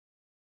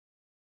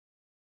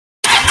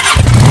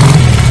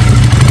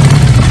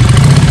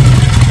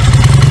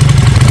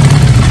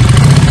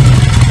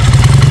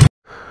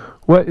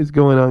What is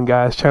going on,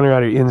 guys? China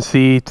Rider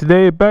NC.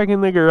 Today, back in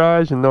the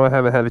garage, and no, I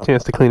haven't had a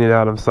chance to clean it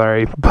out, I'm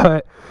sorry.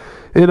 But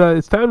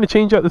it's time to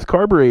change out this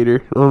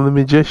carburetor on the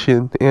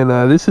Magician. And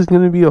this is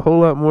going to be a whole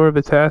lot more of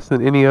a task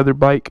than any other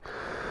bike.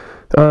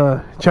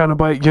 China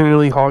bike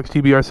generally hogs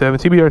TBR7.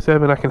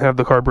 TBR7, I can have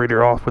the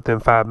carburetor off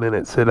within 5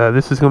 minutes. And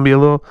this is going to be a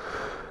little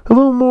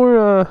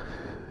more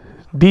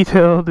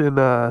detailed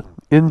and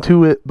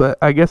into it, but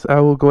I guess I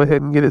will go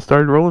ahead and get it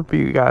started rolling for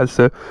you guys.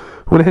 So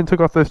went ahead and took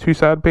off those two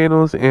side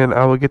panels, and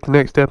I will get the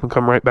next step and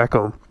come right back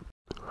on.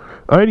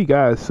 Alrighty,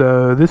 guys,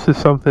 so this is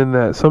something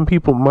that some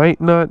people might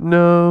not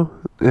know.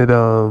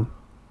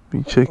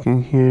 Be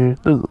checking here,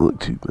 doesn't look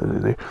too bad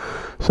in there.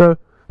 So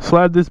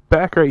slide this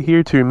back right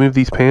here to remove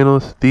these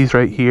panels. These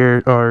right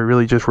here are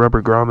really just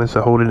rubber grommets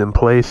to hold it in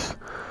place.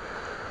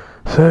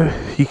 So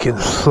you can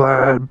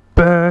slide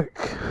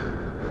back.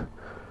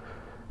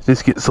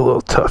 This gets a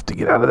little tough to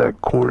get out of that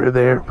corner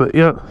there, but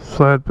yeah,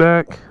 slide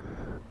back,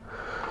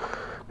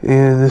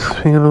 and this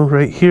panel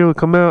right here will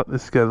come out.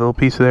 This got a little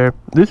piece there.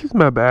 This is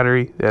my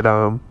battery that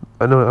I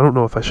don't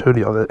know if I showed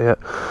y'all that yet.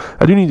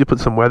 I do need to put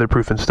some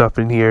weatherproofing stuff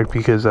in here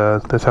because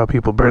that's how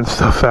people burn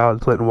stuff out.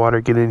 It's letting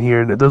water get in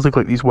here, and it does look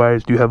like these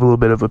wires do have a little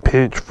bit of a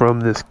pinch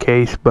from this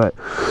case, but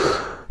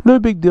no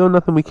big deal,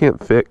 nothing we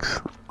can't fix.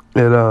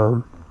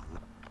 And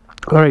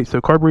alright, so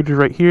carburetor's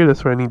right here.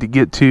 That's where I need to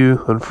get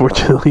to.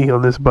 Unfortunately,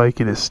 on this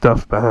bike, it is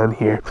stuffed behind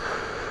here.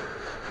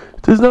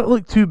 Does not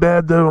look too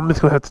bad, though. I'm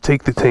just going to have to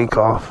take the tank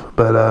off,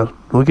 but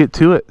we'll get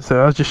to it.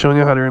 So I was just showing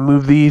you how to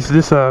remove these.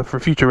 This, for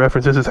future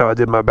reference, this is how I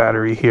did my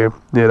battery here.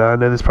 Yeah, I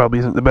know this probably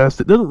isn't the best.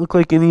 It doesn't look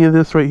like any of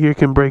this right here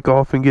can break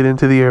off and get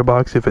into the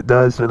airbox. If it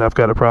does, then I've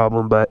got a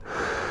problem, but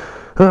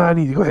I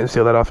need to go ahead and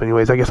seal that off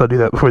anyways. I guess I'll do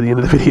that before the end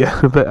of the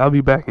video, but I'll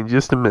be back in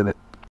just a minute.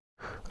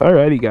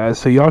 Alrighty, guys,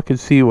 so y'all can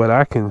see what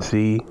I can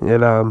see,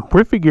 and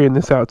we're figuring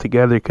this out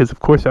together because,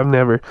 of course, I've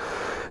never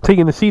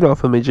taken the seat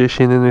off a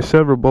Magician, and there's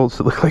several bolts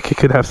that look like it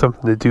could have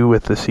something to do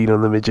with the seat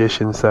on the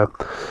Magician. So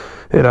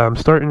I'm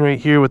starting right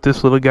here with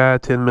this little guy,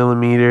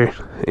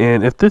 10mm,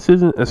 and if this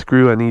isn't a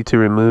screw I need to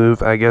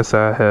remove, I guess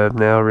I have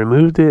now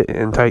removed it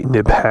and tightened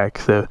it back.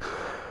 So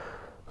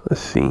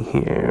let's see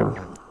here.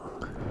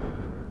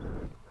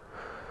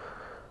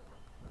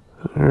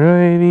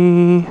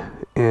 Alrighty.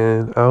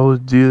 And I will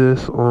do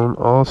this on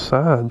all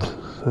sides.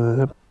 So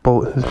that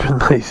bolt has been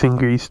nice and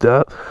greased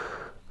up.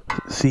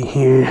 Let's see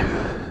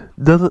here.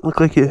 Doesn't look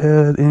like it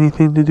had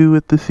anything to do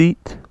with the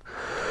seat,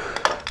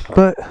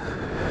 but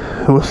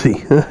we'll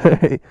see.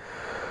 Alright.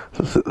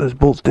 So set those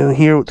bolts down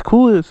here. What's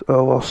cool is, oh,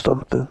 I lost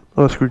something.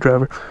 Oh, a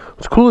screwdriver.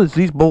 What's cool is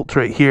these bolts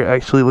right here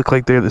actually look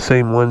like they're the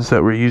same ones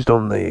that were used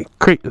on the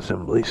crate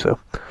assembly. So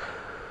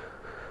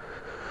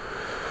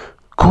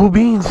cool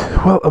beans.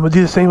 Well, I'm gonna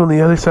do the same on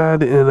the other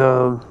side, and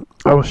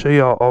I will show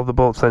y'all all the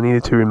bolts I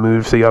needed to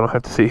remove so y'all don't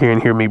have to sit here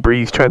and hear me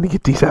breathe trying to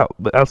get these out.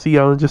 But I'll see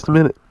y'all in just a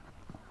minute.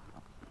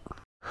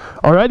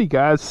 Alrighty,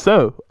 guys,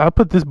 so I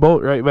put this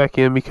bolt right back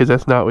in because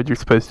that's not what you're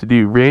supposed to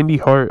do. Randy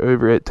Hart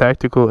over at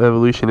Tactical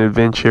Evolution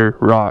Adventure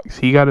rocks.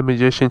 He got a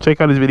Magician.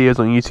 Check out his videos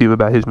on YouTube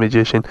about his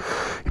Magician.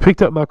 He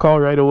picked up my call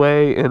right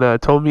away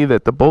and told me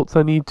that the bolts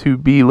I need to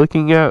be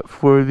looking at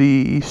for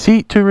the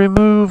seat to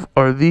remove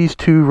are these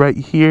two right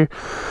here.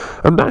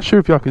 I'm not sure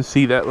if y'all can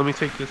see that. Let me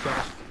take this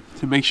off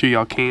to make sure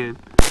y'all can.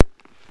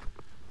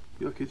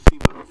 Y'all can see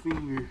my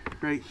finger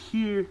right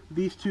here.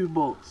 These two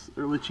bolts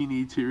are what you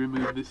need to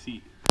remove the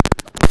seat.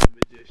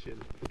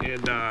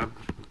 And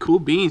cool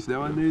beans,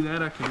 now I knew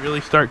that I can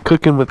really start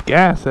cooking with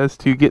gas as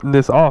to getting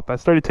this off. I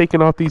started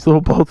taking off these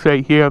little bolts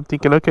right here. I'm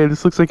thinking, okay,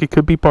 this looks like it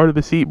could be part of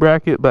the seat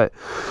bracket, but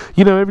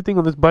you know, everything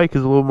on this bike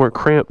is a little more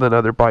cramped than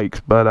other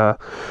bikes. But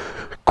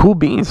cool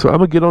beans, so I'm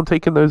gonna get on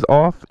taking those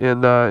off,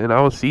 and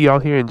I will see y'all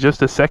here in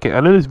just a second.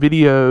 I know this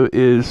video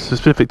is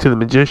specific to the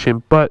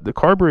Magician, but the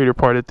carburetor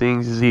part of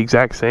things is the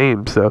exact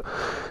same. So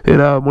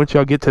once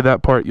y'all get to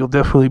that part, you'll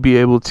definitely be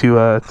able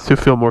to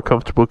feel more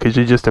comfortable, because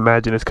you just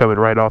imagine it's coming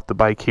right off the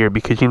bike here,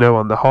 because you know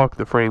on the Hawk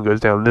the frame goes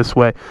down this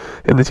way,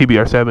 and the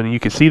TBR7, and you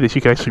can see this,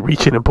 you can actually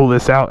reach in and pull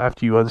this out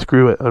after you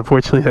unscrew it.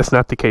 Unfortunately, that's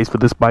not the case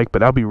with this bike,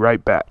 but I'll be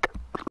right back.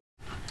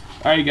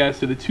 Alright, guys,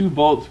 so the two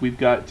bolts we've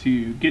got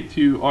to get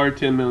to are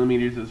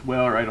 10mm as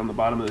well, right on the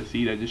bottom of the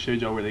seat. I just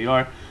showed y'all where they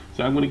are.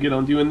 So I'm going to get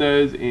on doing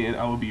those, and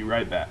I will be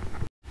right back.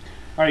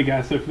 Alright,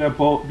 guys, so for that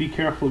bolt, be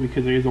careful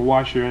because there is a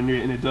washer under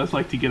it, and it does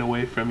like to get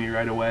away from you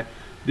right away.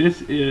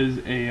 This is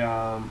a,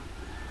 what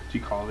do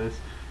you call this?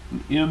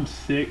 An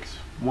M6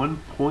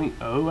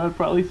 1.0, I'd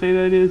probably say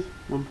that is.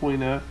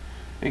 1.0,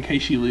 in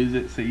case you lose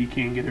it, so you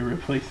can get a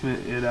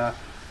replacement.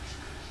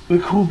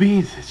 But cool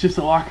beans, it's just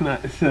a lock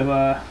nut. So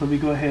let me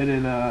go ahead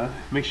and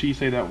make sure you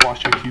say that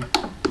washer too.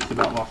 Just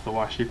about lost the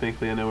washer,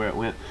 thankfully I know where it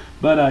went.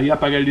 But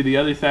yep, I gotta do the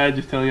other side,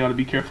 just telling y'all to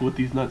be careful with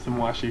these nuts and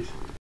washers.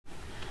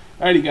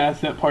 Alrighty,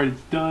 guys, that part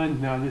is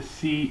done. Now this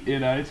seat,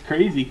 it's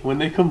crazy. When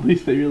they come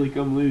loose, they really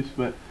come loose,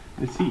 but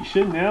the seat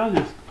should now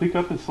just pick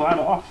up and slide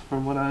off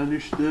from what I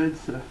understood.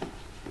 So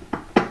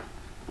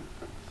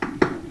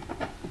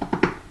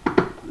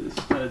this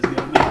stud's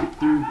gotta make it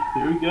through.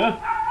 There we go.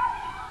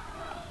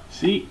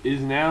 seat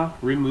is now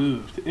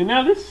removed. And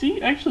now this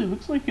seat actually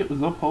looks like it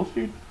was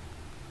upholstered.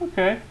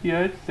 Okay,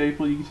 yeah, it's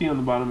stapled. You can see on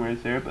the bottom where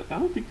it's there, but I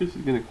don't think this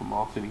is going to come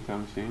off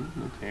anytime soon.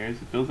 No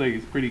tears. It feels like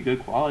it's pretty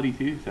good quality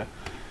too, so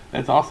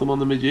that's awesome on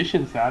the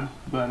Magician side.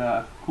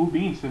 But cool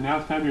beans. So now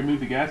it's time to remove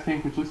the gas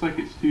tank, which looks like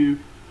it's to...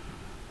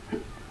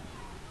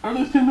 Are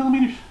those 10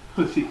 millimeters?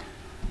 Let's see.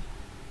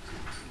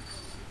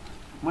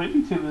 Might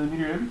be 10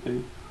 millimeter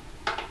everything.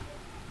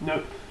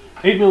 Nope.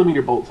 8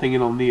 millimeter bolts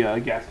hanging on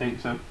the gas tank,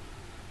 so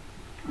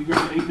we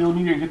grab the 8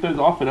 millimeter and get those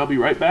off, and I'll be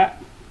right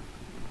back.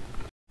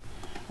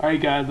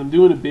 Alright guys, I'm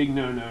doing a big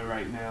no-no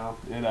right now,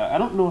 and I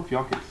don't know if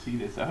y'all can see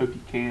this. I hope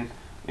you can.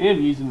 I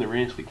am using the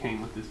wrench that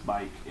came with this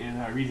bike,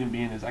 and reason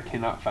being is I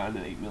cannot find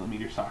an 8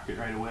 millimeter socket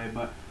right away,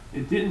 but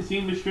it didn't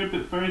seem to strip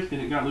at first,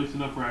 and it got loose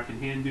enough where I can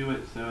hand do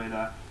it. So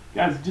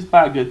guys, just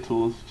buy good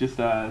tools. Just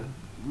the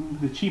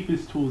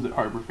cheapest tools at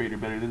Harbor Freight are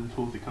better than the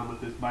tools that come with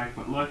this bike,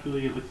 but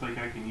luckily it looks like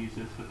I can use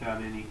this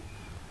without any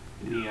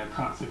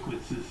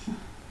consequences.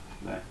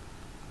 But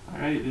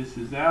alright, this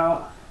is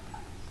out.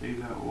 Save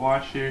that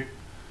washer.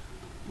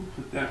 We'll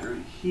put that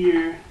right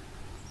here.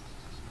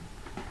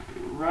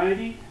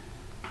 Alrighty.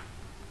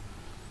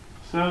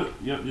 So,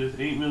 yep, just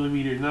 8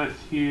 millimeter nuts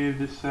here.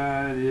 This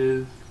side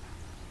is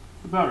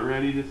about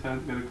ready. This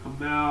side's got to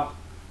come out.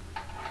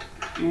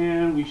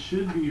 And we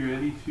should be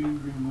ready to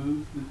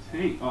remove the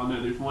tank. Oh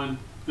no, there's one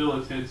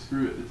Phillips head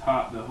screw at the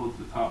top that holds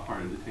the top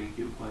part of the tank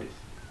in place.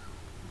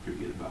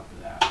 Forget about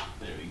that.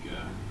 There we go.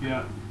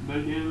 Yeah,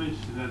 no damage,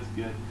 so that's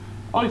good.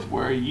 Always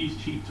worry, use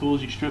cheap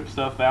tools, you strip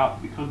stuff out,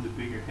 it becomes a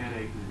bigger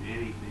headache than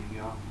anything,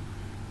 y'all.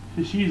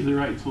 Just use the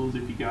right tools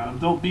if you got them.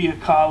 Don't be a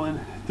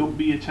Colin, don't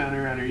be a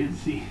China Rider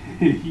NC.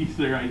 Use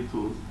the right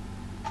tools.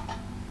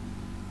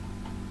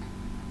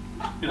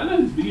 And I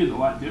know this video is a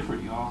lot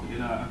different, y'all.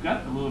 I've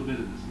got a little bit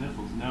of the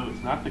sniffles. No,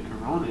 it's not the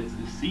corona, it's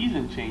the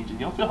season change.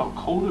 And y'all feel how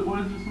cold it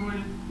was this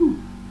morning? Whew.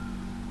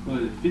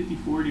 What,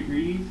 54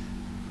 degrees?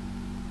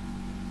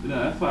 But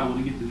that's why I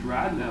want to get this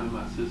riding out of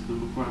my system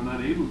before I'm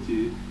not able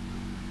to.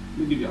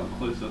 Let me give y'all a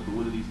close-up of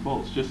one of these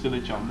bolts just so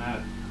that y'all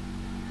know.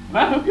 And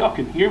I hope y'all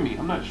can hear me.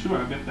 I'm not sure.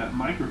 I've got that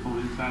microphone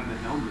inside the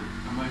helmet.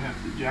 I might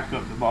have to jack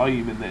up the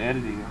volume in the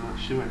editing. I'm not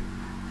sure.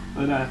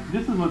 But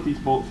this is what these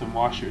bolts and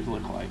washers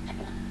look like.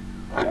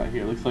 Right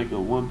here, looks like a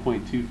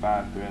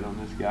 1.25 thread on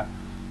this guy.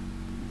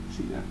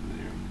 See that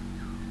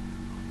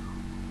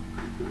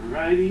there.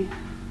 Alrighty.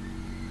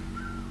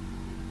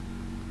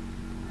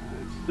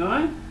 That's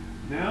done.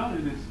 Now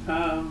it is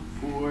time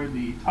for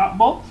the top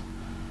bolt.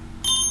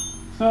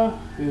 So,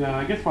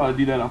 I guess while I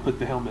do that, I'll put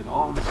the helmet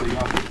on so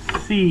y'all can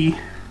see.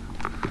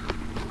 I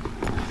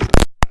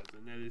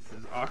know this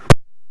is awkward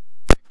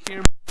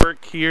camera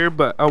work here,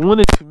 but I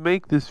wanted to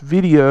make this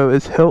video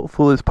as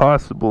helpful as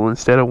possible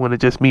instead of one of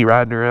just me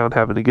riding around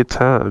having a good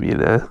time, you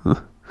know.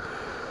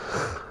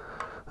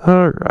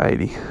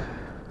 Alrighty.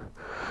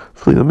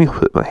 So let me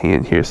put my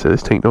hand here so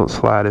this tank don't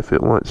slide if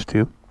it wants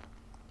to.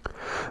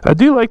 I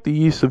do like the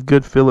use of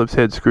good Phillips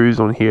head screws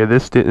on here.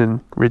 This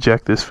didn't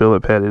reject this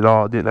Phillips head at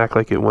all. It didn't act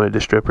like it wanted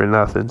to strip or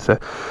nothing. So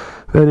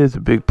that is a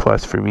big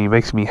plus for me.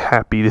 Makes me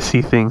happy to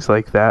see things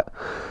like that.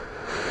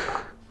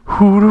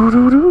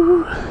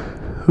 Houdini.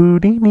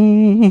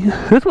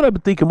 That's what I've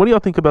been thinking. What do y'all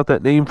think about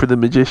that name for the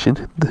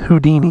Magician? The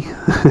Houdini.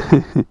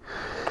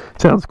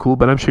 Sounds cool,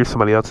 but I'm sure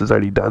somebody else has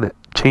already done it.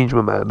 Changed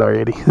my mind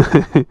already.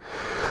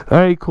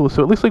 Alright, cool.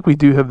 So it looks like we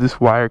do have this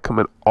wire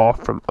coming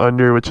off from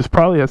under, which is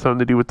probably has something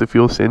to do with the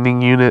fuel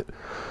sending unit.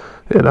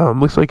 It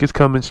looks like it's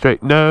coming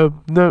straight. Nope.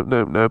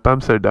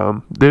 I'm so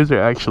dumb. Those are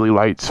actually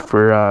lights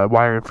for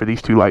wiring for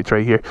these two lights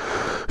right here.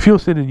 Fuel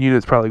sending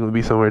unit's probably going to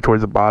be somewhere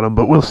towards the bottom,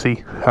 but we'll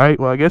see. Alright,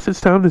 well I guess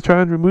it's time to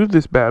try and remove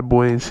this bad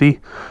boy and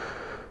see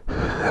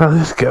how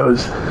this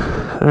goes.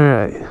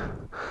 Alright.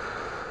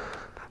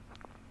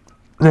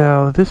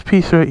 Now, this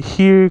piece right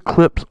here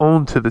clips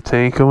onto the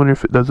tank. I wonder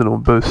if it does it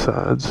on both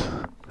sides.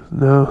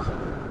 No.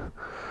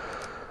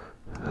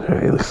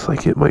 Alright, looks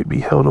like it might be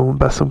held on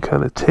by some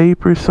kind of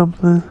tape or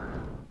something.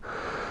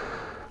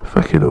 If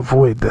I can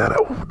avoid that, I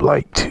would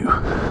like to.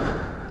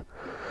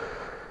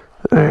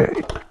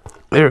 Alright,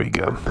 there we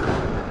go.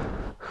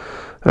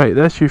 Alright,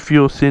 that's your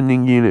fuel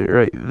sending unit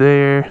right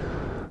there.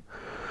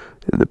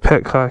 And the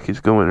petcock is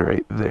going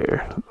right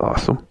there.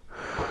 Awesome.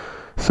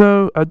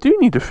 So, I do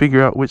need to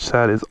figure out which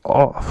side is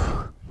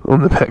off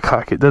on the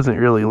petcock. It doesn't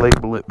really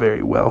label it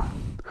very well.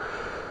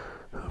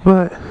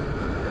 But,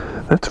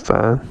 that's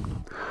fine.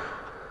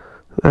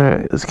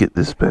 Alright, let's get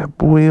this bad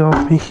boy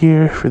off of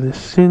here for the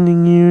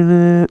sending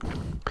unit.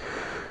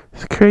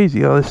 It's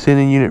crazy. All this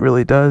sending unit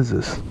really does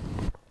is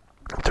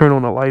turn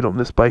on a light on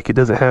this bike. It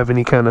doesn't have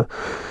any kind of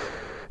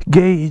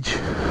gauge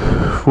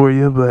for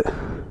you, but...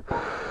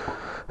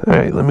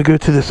 Alright, let me go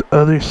to this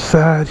other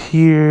side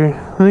here.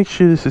 Make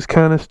sure this is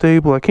kind of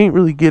stable. I can't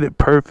really get it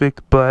perfect,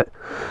 but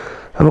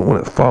I don't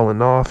want it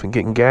falling off and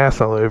getting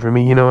gas all over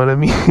me, you know what I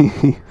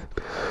mean?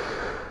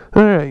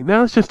 Alright,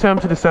 now it's just time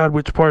to decide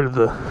which part of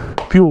the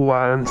fuel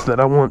lines that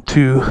I want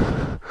to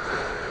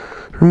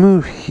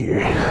remove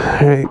here.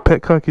 Alright,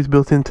 petcock is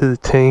built into the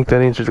tank.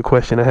 That answers a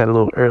question I had a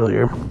little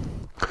earlier.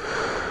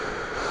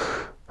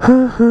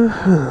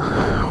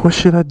 What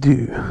should I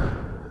do?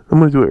 I'm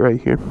going to do it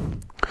right here.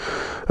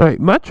 Alright,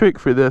 my trick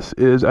for this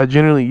is I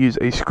generally use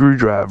a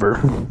screwdriver,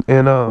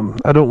 and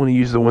I don't want to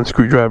use the one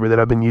screwdriver that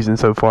I've been using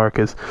so far,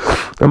 because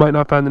I might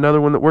not find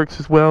another one that works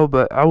as well,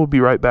 but I will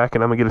be right back,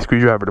 and I'm going to get a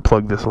screwdriver to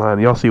plug this line.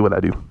 Y'all see what I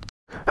do.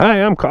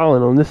 Hi, I'm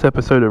Colin on this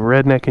episode of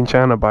Redneck and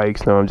China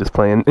Bikes. No, I'm just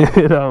playing.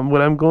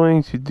 What I'm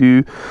going to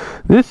do,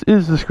 this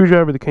is the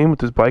screwdriver that came with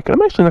this bike, and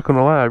I'm actually not going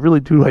to lie, I really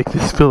do like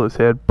this Phillips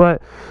head,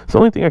 but it's the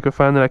only thing I could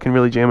find that I can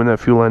really jam in that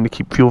fuel line to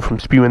keep fuel from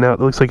spewing out.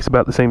 It looks like it's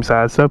about the same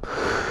size, so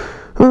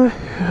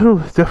it'll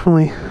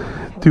definitely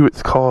do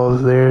its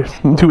cause there,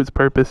 do its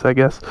purpose, I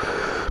guess.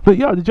 But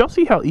yeah, did y'all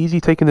see how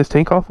easy taking this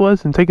tank off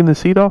was and taking the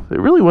seat off? It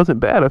really wasn't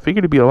bad. I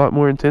figured it'd be a lot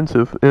more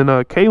intensive. And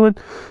Kaylin,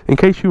 in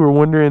case you were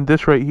wondering,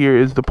 this right here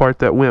is the part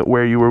that went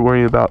where you were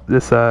worrying about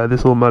this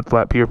this little mud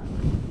flap here.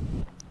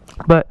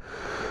 But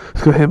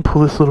let's go ahead and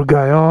pull this little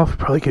guy off.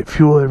 Probably get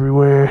fuel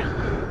everywhere.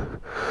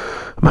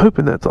 I'm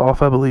hoping that's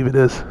off. I believe it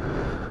is.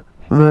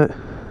 But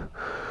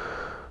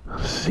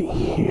let's see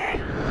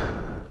here.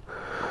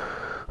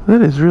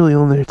 That is really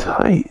on there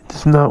tight. It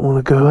does not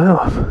want to go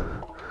out.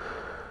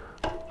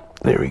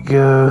 There we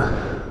go.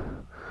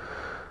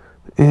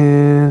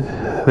 And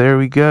there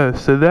we go.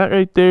 So that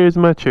right there is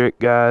my trick,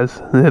 guys.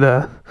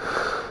 That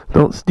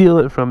don't steal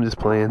it from just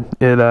playing.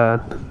 It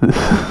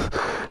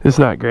it's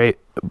not great.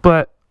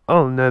 But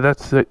oh no,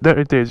 that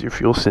right there is your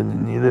fuel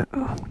sending unit.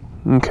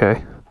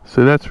 Okay.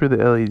 So that's for the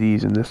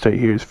LEDs, and this right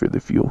here is for the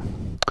fuel.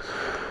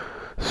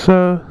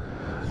 So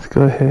let's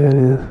go ahead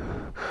and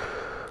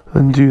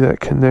undo that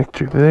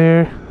connector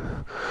there.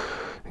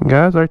 And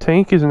guys, our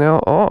tank is now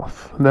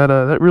off.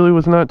 That really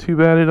was not too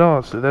bad at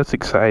all, so that's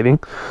exciting.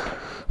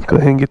 Let's go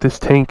ahead and get this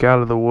tank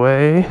out of the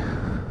way.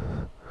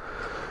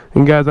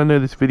 And guys, I know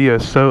this video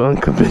is so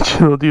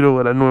unconventional due to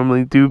what I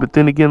normally do, but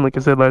then again, like I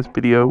said last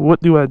video,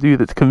 what do I do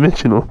that's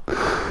conventional?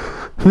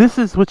 This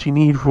is what you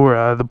need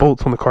for the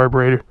bolts on the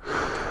carburetor.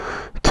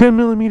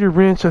 10mm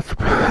wrench,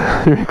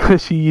 I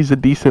request you use a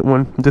decent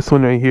one. This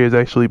one right here has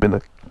actually been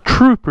a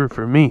trooper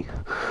for me.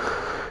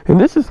 And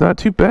this is not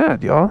too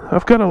bad, y'all.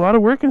 I've got a lot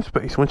of working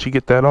space once you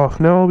get that off.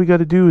 Now all we got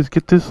to do is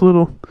get this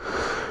little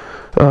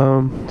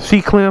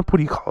C-clamp. What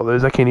do you call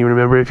those? I can't even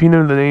remember. If you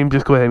know the name,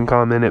 just go ahead and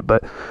comment it.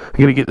 But I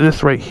got to get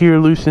this right here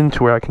loosened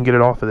to where I can get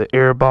it off of the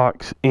air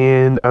box.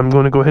 And I'm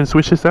going to go ahead and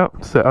switch this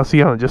out. So I'll see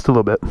y'all in just a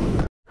little bit.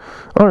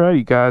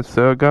 Alrighty, guys.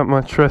 So I got my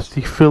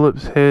trusty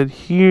Phillips head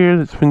here.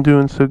 That's been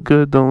doing so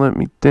good. Don't let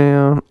me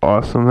down.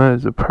 Awesome. That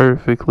is a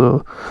perfect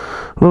little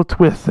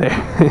twist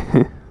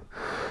there.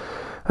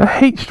 I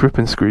hate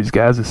stripping screws,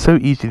 guys. It's so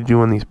easy to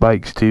do on these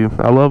bikes too.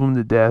 I love them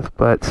to death,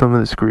 but some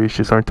of the screws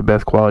just aren't the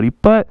best quality.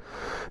 But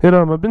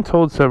I've been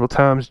told several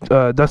times,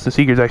 Dustin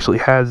Seegers actually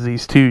has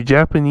these too.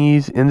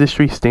 Japanese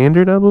Industry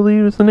Standard, I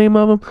believe is the name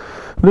of them.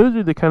 Those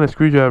are the kind of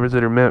screwdrivers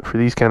that are meant for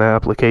these kind of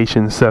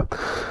applications. So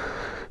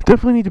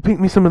definitely need to pick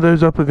me some of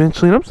those up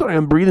eventually. And I'm sorry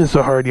I'm breathing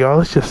so hard, y'all.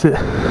 It's just that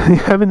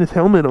having this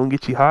helmet on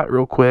gets you hot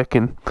real quick,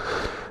 and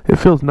it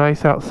feels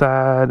nice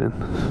outside, and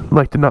I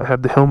like to not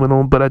have the helmet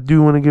on, but I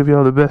do want to give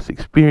y'all the best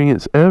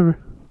experience ever.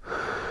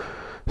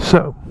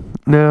 So,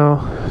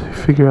 now,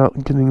 figure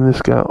out getting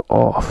this guy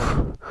off.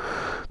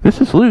 This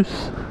is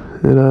loose,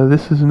 and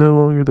this is no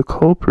longer the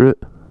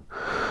culprit.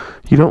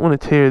 You don't want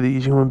to tear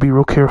these, you want to be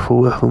real careful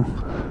with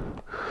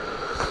them.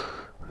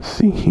 Let's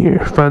see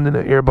here, finding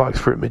an airbox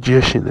for a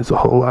Magician is a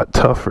whole lot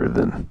tougher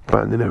than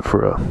finding it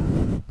for a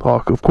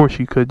Hawk. Of course,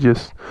 you could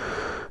just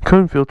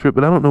cone filter it,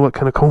 but I don't know what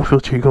kind of cone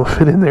filter you're going to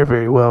fit in there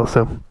very well.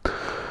 So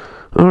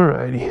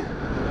alrighty,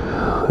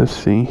 let's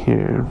see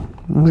here.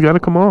 It's got to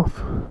come off.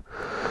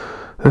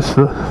 That's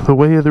the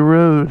way of the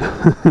road.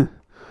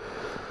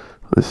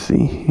 Let's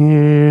see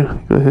here.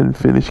 Go ahead and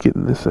finish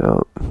getting this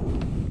out,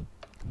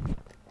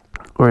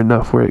 or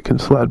enough where it can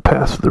slide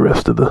past the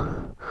rest of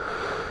the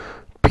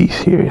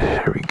piece here.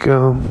 There we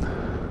go.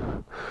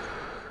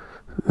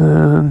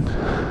 And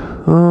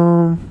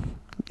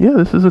yeah,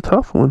 this is a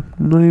tough one.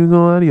 I'm not even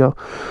gonna lie to y'all.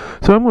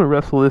 So I'm gonna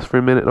wrestle this for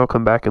a minute, and I'll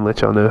come back and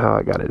let y'all know how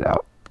I got it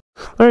out.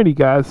 Alrighty,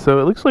 guys. So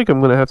it looks like I'm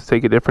gonna have to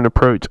take a different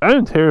approach. I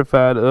am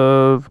terrified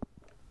of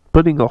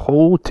putting a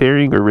hole,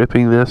 tearing, or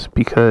ripping this,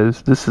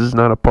 because this is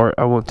not a part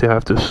I want to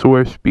have to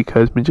source,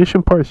 because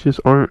Magician parts just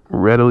aren't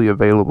readily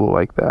available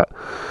like that.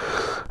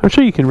 I'm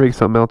sure you can rig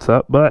something else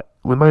up, but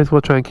we might as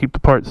well try and keep the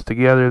parts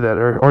together that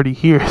are already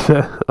here.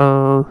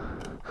 So,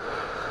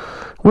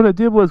 what I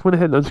did was went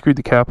ahead and unscrewed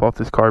the cap off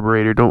this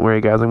carburetor. Don't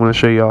worry, guys. I'm going to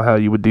show y'all how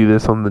you would do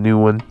this on the new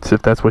one, so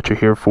if that's what you're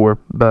here for.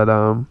 But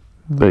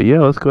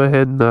yeah, let's go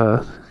ahead and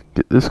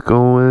get this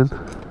going.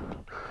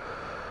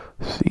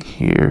 Let's see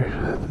here.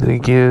 And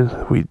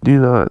again, we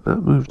do not. That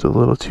moved a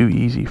little too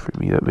easy for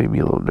me. That made me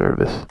a little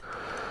nervous.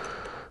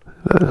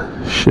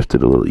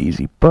 Shifted a little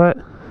easy, but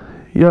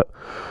yep.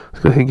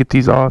 Let's go ahead and get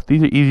these off.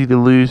 These are easy to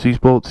lose, these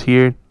bolts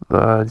here.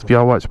 If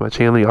y'all watch my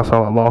channel, y'all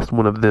saw I lost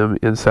one of them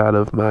inside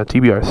of my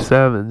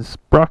TBR7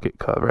 sprocket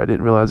cover. I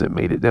didn't realize it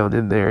made it down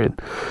in there, and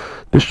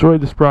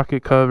Destroyed the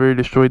sprocket cover,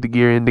 destroyed the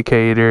gear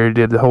indicator,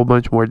 did a whole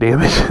bunch more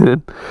damage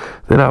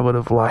than I would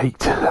have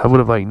liked. I would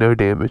have liked no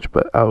damage,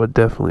 but I would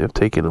definitely have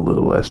taken a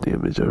little less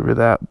damage over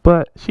that.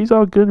 But she's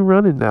all good and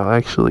running now. I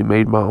actually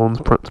made my own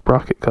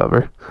sprocket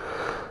cover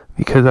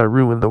because I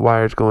ruined the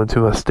wires going to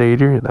my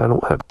stator, and I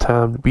don't have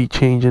time to be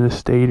changing a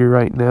stator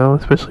right now,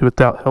 especially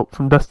without help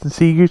from Dustin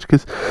Seegers,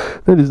 because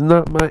that is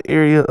not my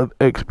area of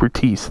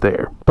expertise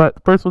there. But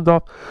the first one's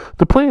off.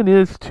 The plan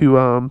is to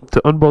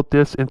unbolt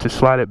this and to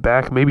slide it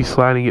back. Maybe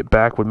sliding it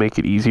back would make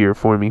it easier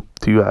for me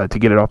to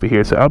get it off of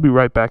here. So I'll be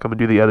right back. I'm gonna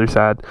do the other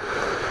side.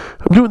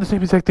 I'm doing the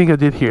same exact thing I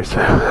did here, so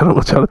I don't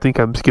want y'all to think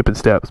I'm skipping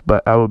steps,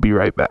 but I will be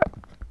right back.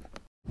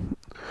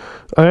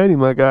 Alrighty,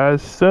 my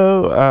guys,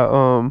 so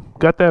I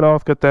got that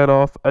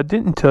off. I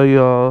didn't tell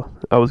y'all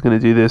I was going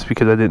to do this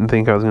because I didn't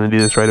think I was going to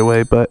do this right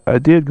away, but I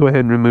did go ahead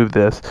and remove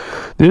this.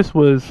 This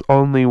was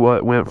only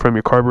what went from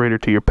your carburetor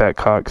to your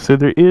petcock, so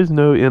there is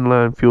no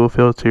inline fuel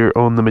filter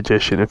on the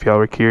Magician if y'all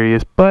were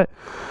curious, but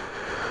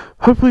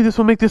hopefully this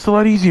will make this a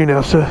lot easier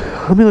now. So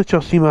let me let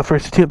y'all see my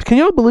first attempt. Can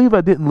y'all believe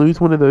I didn't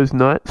lose one of those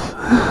nuts?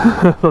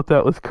 I thought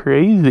that was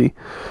crazy.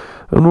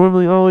 I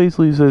normally always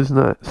lose those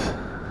nuts.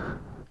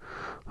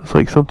 It's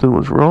like something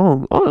was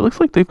wrong. Oh, it looks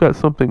like they've got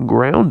something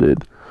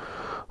grounded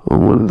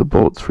on one of the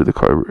bolts for the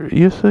carburetor.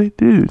 Yes, they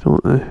do,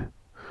 don't they?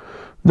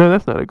 No,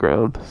 that's not a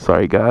ground.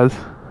 Sorry, guys.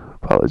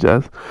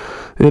 Apologize.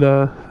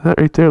 That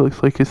right there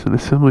looks like it's an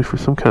assembly for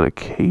some kind of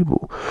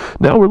cable.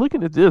 Now we're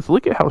looking at this.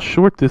 Look at how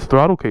short this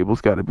throttle cable's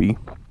got to be.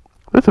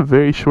 That's a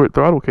very short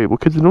throttle cable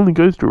because it only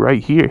goes to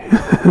right here.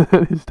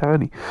 It's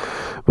tiny.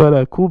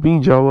 But cool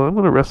beans, y'all. Well, I'm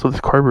going to wrestle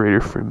this carburetor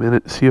for a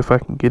minute, see if I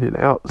can get it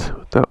out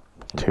without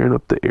tearing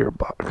up the air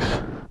box.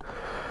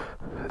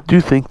 I do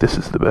think this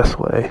is the best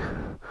way.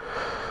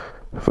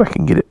 If I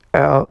can get it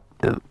out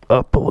and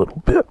up a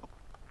little bit.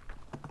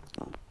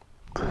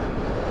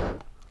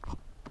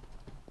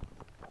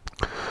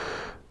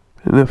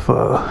 And if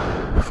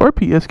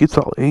RPS gets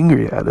all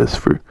angry at us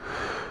for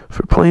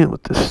playing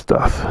with this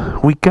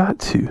stuff, we got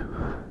to.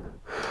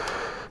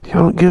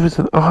 Y'all don't give us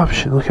an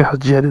option. Look at how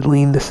jetted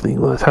lean this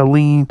thing was. How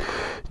lean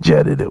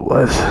jetted it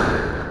was.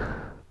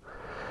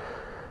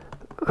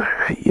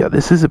 Alright, yeah,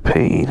 this is a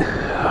pain.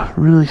 I'm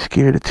really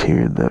scared of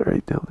tearing that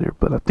right down there,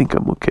 but I think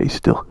I'm okay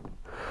still.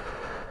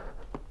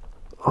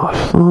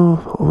 Awesome.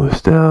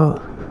 Almost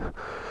out.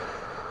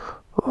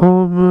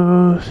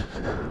 Almost.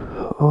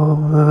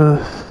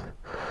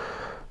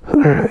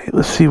 Alright,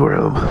 let's see where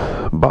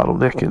I'm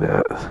bottlenecking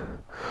at.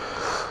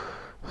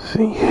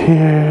 See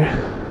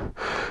here.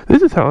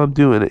 This is how I'm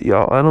doing it,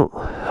 y'all. I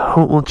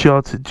don't want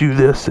y'all to do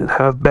this and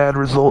have bad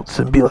results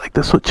and be like,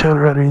 that's what China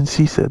Rider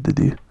NC said to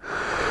do.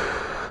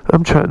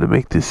 I'm trying to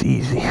make this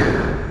easy.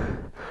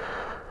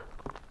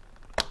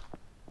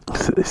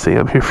 So they say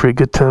I'm here for a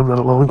good time, not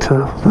a long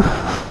time.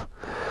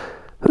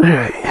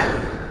 Alright.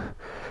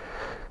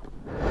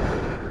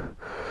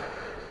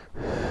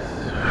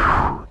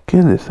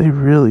 Goodness, they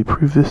really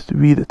proved this to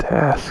be the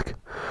task.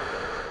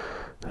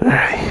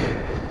 Alright.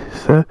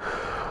 So,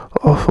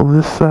 off on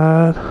this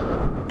side.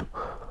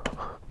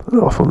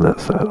 And off on that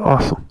side.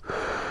 Awesome.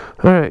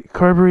 Alright,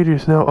 carburetor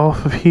is now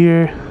off of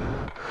here.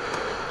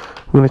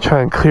 I'm going to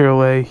try and clear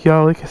away.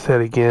 Y'all, like I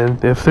said again,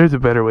 if there's a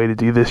better way to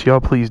do this,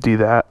 y'all please do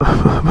that.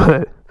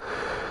 But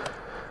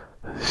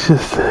it's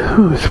just,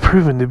 it's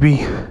proven to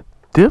be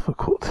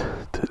difficult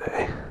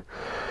today.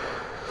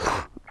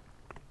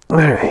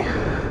 Alright.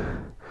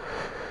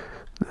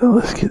 Now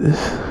let's get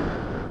this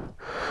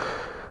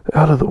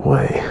out of the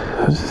way.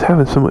 I was just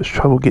having so much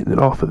trouble getting it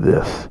off of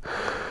this.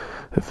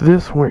 If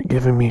this weren't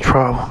giving me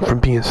trouble from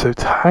being so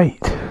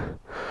tight,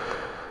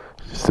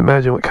 just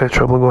imagine what kind of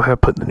trouble I'm going to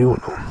have putting the new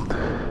one on.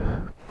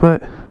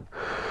 But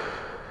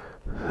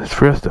it's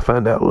for us to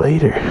find out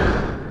later.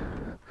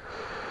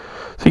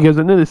 So you guys,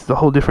 I know this is a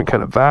whole different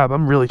kind of vibe.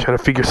 I'm really trying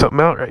to figure something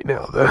out right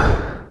now,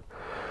 though.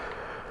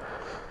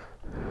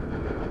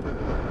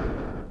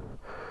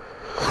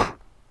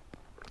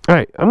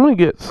 Alright, I'm going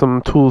to get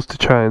some tools to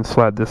try and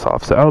slide this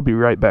off, so I'll be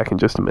right back in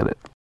just a minute.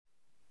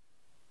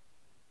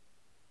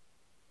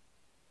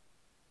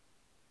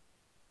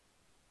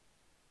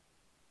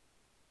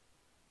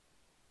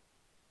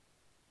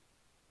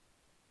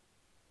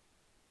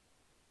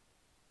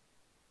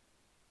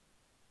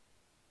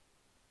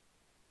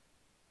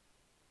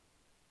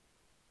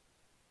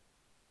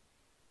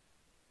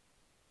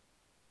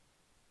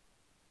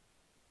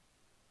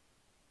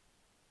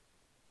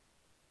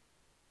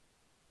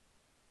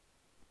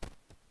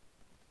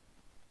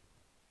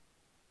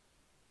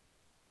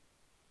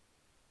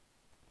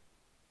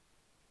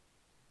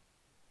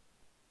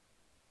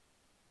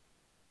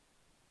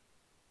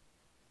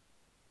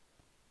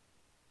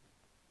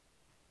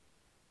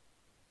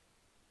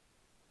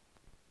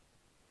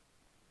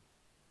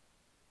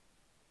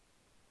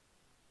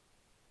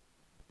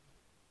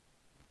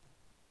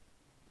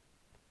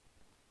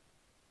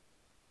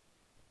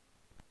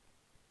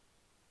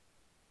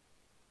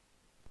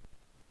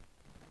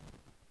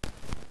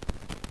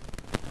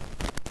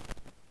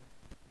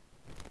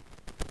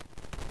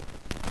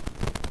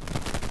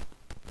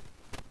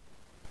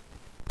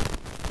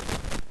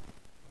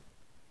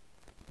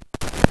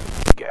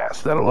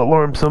 gas. That'll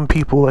alarm some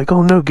people, like,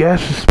 oh no,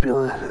 gas is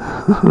spilling.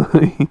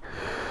 I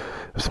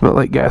smelled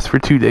like gas for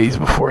 2 days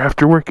before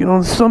after working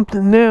on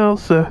something now,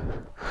 so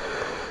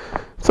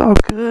it's all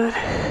good.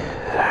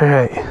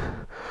 Alright.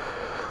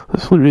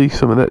 Let's release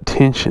some of that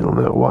tension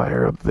on that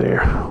wire up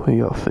there. What do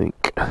y'all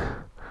think?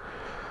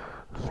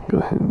 Let's go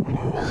ahead and do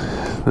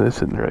this. This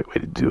isn't the right way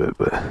to do it,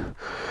 but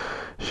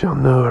as y'all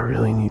know, I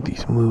really need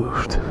these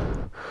moved.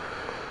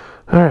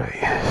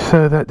 Alright,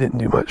 so that didn't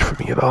do much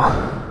for me at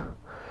all.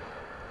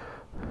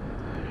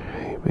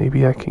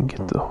 Maybe I can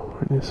get the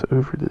harness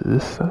over to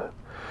this side.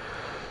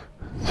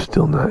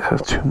 Still not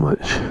have too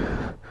much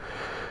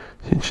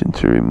tension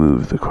to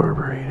remove the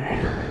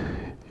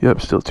carburetor.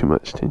 Yep, still too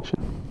much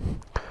tension.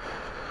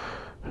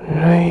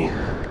 Alright.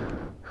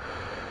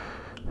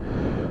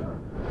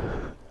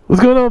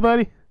 What's going on,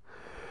 buddy?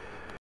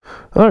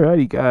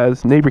 Alrighty,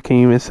 guys. Neighbor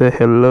came and said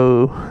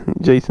hello.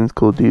 Jason's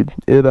cool, dude.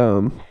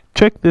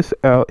 Check this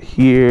out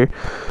here.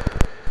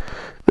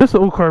 This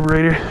old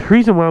carburetor, the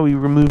reason why we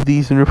removed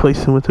these and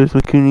replaced them with those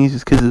Mikunis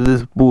is because of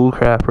this bull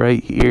crap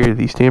right here.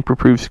 These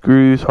tamper-proof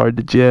screws, hard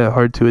to jet,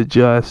 hard to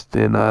adjust,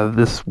 and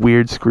this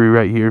weird screw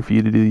right here for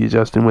you to do the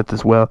adjusting with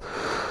as well.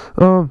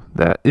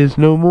 That is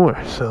no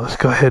more. So let's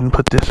go ahead and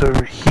put this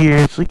over here.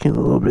 It's leaking a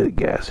little bit of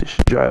gas. It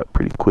should dry up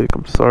pretty quick.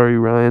 I'm sorry,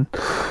 Ryan.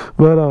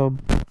 But,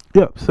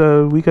 yep,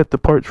 so we got the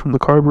parts from the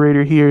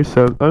carburetor here.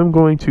 So I'm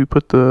going to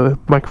put the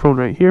microphone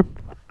right here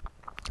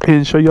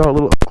and show y'all a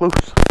little up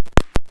close.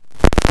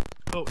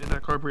 Oh, and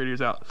that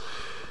carburetor's out.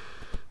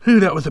 Ooh,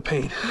 that was a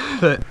pain.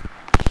 But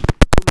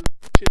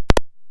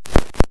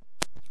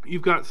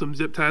you've got some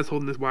zip ties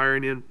holding this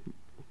wiring in.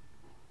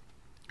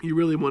 You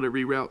really want to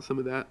reroute some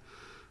of that.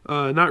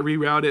 Not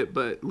reroute it,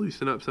 but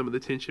loosen up some of the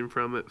tension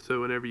from it.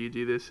 So whenever you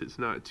do this, it's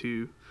not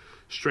too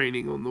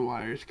straining on the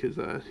wires, because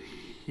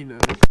you know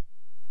what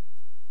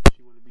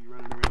you want to be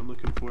running around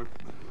looking for.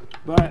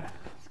 But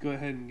let's go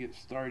ahead and get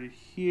started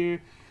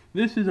here.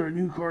 This is our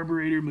new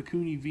carburetor,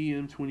 Mikuni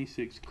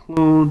VM26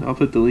 clone. I'll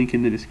put the link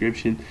in the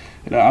description.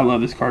 I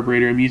love this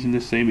carburetor. I'm using the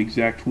same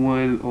exact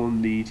one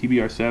on the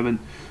TBR7.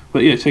 But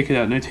yeah, check it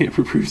out. No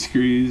tamper-proof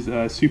screws.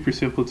 Super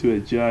simple to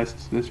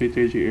adjust. That's right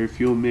there's your air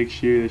fuel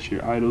mixture. That's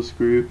your idle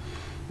screw.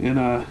 And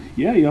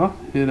yeah, y'all.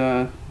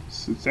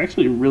 It's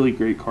actually a really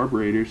great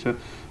carburetor. So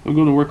I'm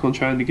going to work on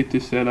trying to get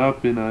this set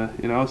up, and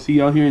I'll see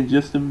y'all here in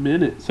just a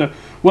minute. So,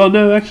 well,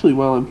 no, actually,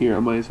 while I'm here, I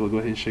might as well go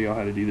ahead and show y'all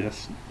how to do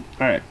this.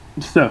 All right.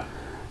 So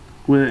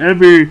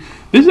whenever,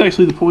 this is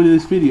actually the point of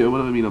this video. What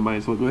do I mean? I might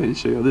as well go ahead and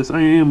show y'all this.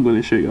 I am going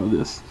to show y'all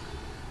this.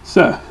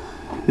 So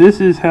this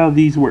is how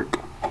these work.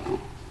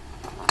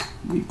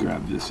 Let me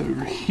grab this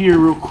over here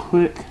real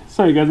quick.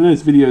 Sorry guys, I know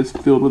this video is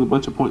filled with a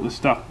bunch of pointless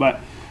stuff, but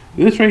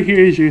this right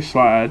here is your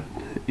slide,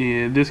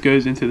 and this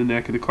goes into the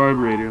neck of the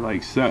carburetor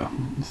like so.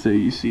 So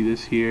you see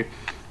this here.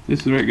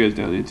 This is where it goes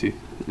down into,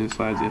 and it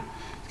slides in.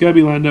 It's got to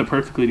be lined up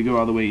perfectly to go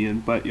all the way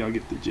in, but y'all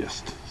get the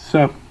gist.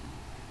 So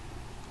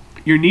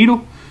your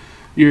needle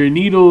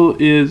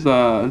is,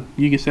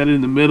 you can set it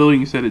in the middle, you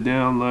can set it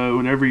down low.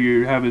 Whenever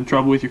you're having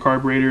trouble with your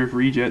carburetor, if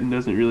rejetting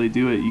doesn't really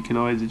do it, you can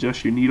always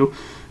adjust your needle.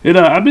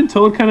 I've been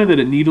told kind of that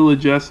a needle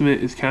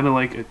adjustment is kind of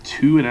like a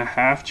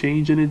 2.5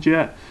 change in a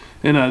jet.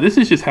 And this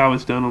is just how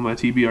it's done on my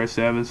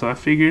TBR7, so I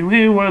figured,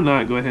 hey, why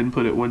not go ahead and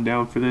put it one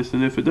down for this,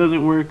 and if it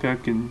doesn't work, I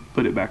can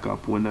put it back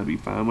up one, that'd be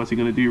fine. What's it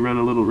going to do? Run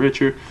a little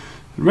richer.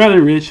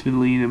 Rather rich than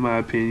lean, in my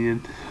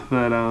opinion.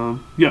 But,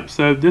 yep,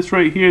 so this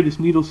right here, this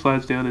needle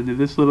slides down into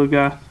this little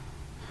guy.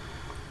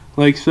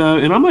 Like so,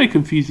 and I might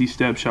confuse these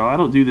steps, y'all. I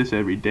don't do this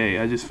every day.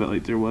 I just felt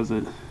like there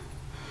wasn't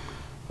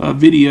a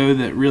video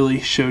that really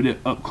showed it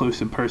up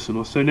close and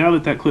personal. So now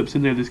that that clip's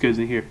in there, this goes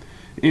in here.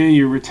 And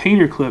your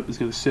retainer clip is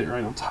going to sit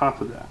right on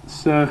top of that.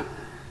 So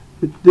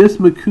with this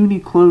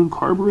Mikuni clone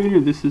carburetor,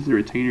 this is the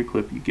retainer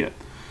clip you get.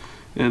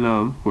 And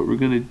what we're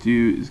going to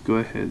do is go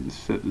ahead and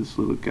set this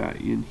little guy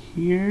in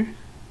here.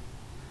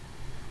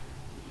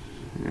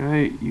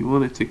 Alright, you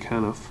want it to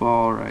kind of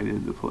fall right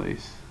into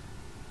place.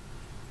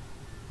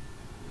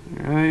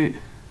 Alright,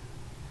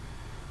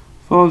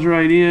 falls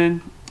right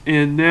in,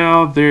 and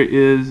now there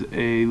is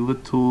a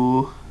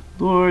little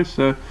door.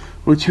 So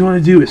what you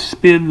want to do is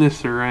spin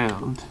this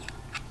around.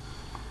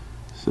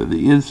 So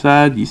the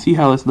inside, you see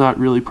how it's not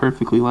really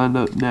perfectly lined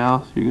up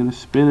now, so you're going to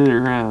spin it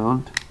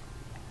around.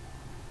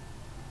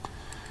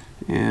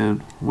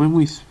 And when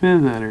we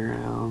spin that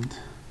around,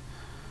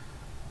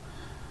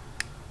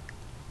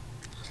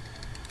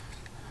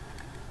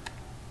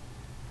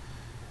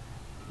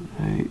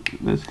 right,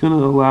 that's going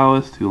to allow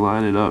us to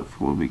line it up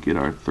for when we get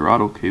our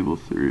throttle cable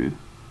through.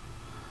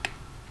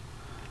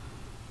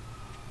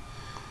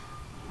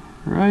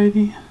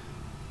 Alrighty,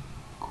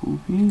 cool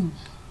beans.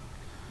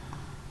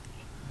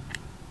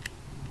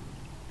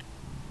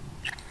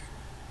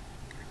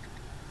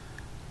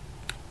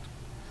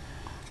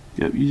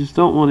 Yep, you just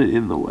don't want it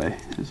in the way,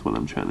 is what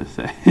I'm trying to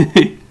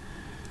say.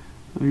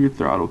 Of your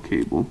throttle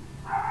cable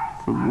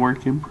from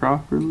working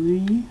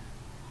properly.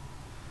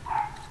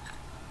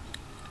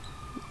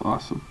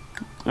 Awesome.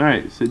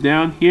 Alright, so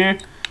down here,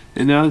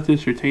 And now that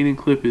this retaining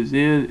clip is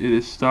in, it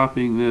is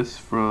stopping this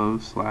from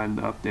sliding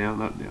up, down,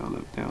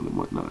 and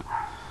whatnot.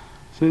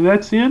 So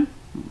that's in.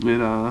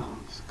 And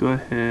let's go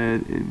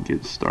ahead and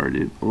get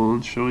started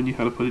on showing you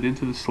how to put it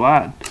into the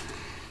slide.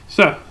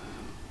 So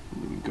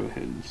let me go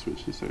ahead and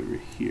switch this over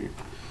here.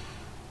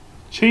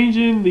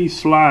 Changing the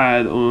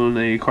slide on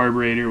a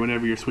carburetor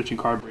whenever you're switching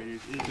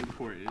carburetors is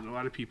important, and a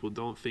lot of people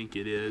don't think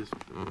it is,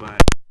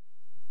 but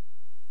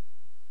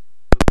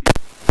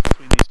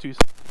between these two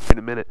in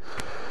a minute.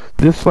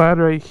 This slide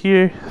right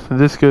here,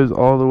 this goes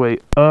all the way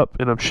up,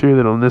 and I'm sure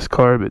that on this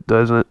carb it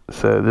doesn't,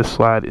 so this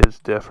slide is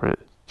different.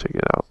 Check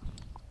it out.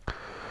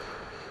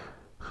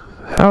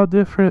 How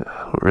different?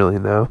 I don't really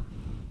know.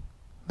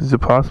 Is it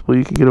possible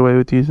you could get away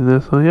with using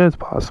this one? Yeah, it's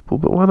possible,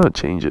 but why not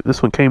change it?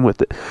 This one came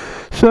with it.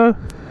 So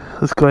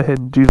let's go ahead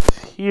and do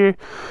this here.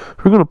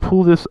 We're going to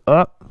pull this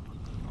up,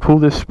 pull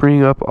this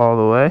spring up all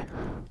the way.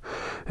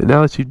 And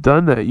now that you've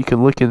done that, you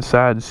can look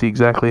inside and see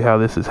exactly how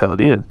this is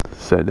held in.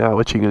 So now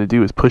what you're going to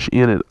do is push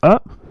in and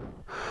up.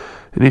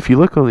 And if you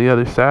look on the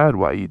other side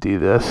while you do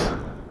this,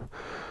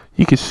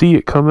 you can see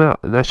it come out,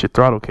 and that's your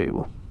throttle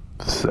cable.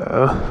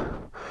 So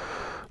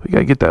we got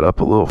to get that up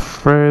a little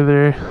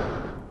further,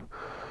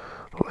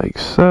 like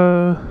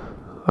so.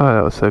 Oh,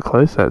 that was so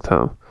close that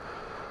time.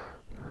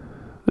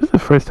 This is the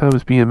first time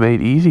it's being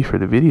made easy for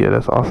the video.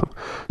 That's awesome.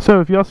 So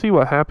if y'all see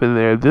what happened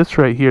there, this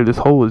right here, this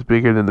hole is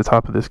bigger than the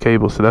top of this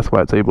cable, so that's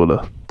why it's able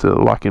to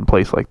lock in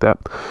place like that.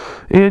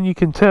 And you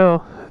can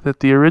tell that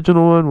the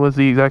original one was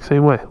the exact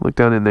same way. Look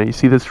down in there. You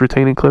see this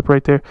retaining clip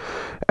right there?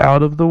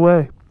 Out of the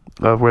way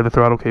of where the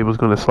throttle cable is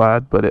going to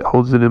slide, but it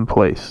holds it in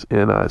place,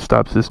 and it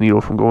stops this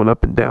needle from going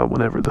up and down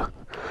whenever the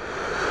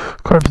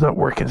carb's not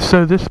working.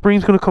 So this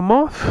spring's going to come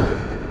off,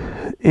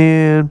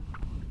 and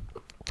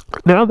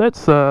now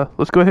that's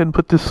let's go ahead and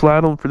put this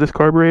slide on for this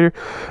carburetor.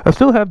 I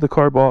still have the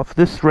carb off.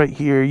 This right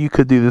here, you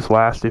could do this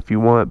last if you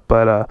want,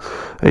 but I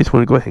just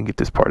want to go ahead and get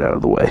this part out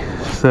of the way.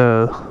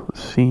 So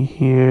let's see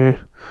here.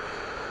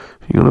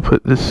 You're going to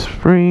put this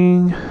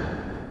spring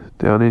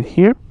down in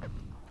here,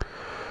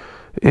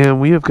 and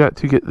we have got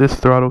to get this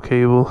throttle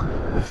cable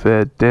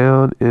fed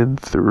down and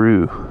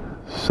through.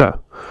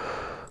 So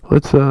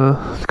let's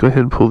go ahead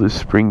and pull this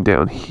spring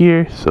down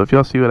here. So if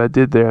y'all see what I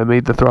did there, I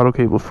made the throttle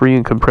cable free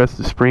and compressed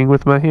the spring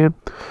with my hand.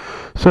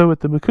 So with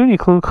the Mikuni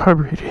clone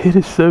carburetor, it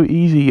is so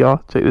easy,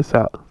 y'all. Check this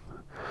out.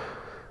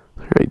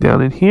 Right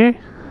down in here,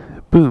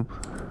 boom.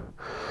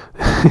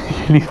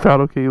 Your new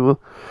throttle cable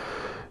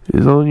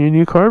is on your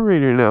new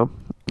carburetor now.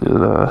 And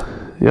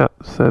yeah,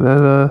 so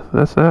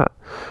that's that.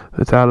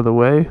 It's out of the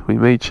way. We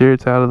made sure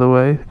it's out of the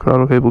way. The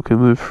throttle cable can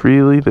move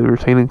freely. The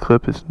retaining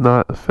clip is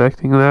not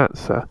affecting that.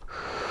 So,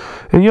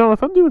 and y'all,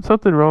 if I'm doing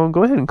something wrong,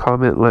 go ahead and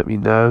comment and let me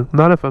know.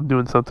 Not if I'm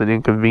doing something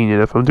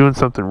inconvenient, if I'm doing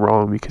something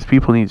wrong, because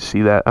people need to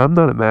see that. I'm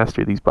not a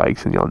master of these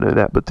bikes, and y'all know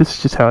that, but this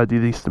is just how I do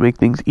these to make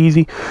things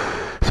easy.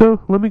 So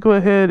let me go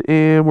ahead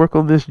and work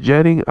on this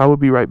jetting. I will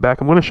be right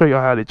back. I'm going to show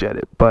y'all how to jet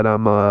it, but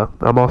I'm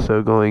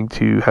also going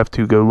to have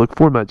to go look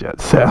for my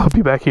jets. So I'll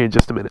be back here in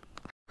just a minute.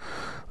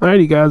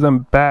 Alrighty guys, I'm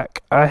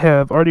back. I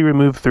have already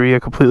removed 3. I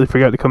completely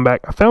forgot to come back.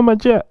 I found my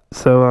jet.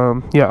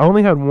 So yeah, I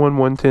only had one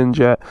 110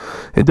 jet.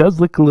 It does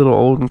look a little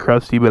old and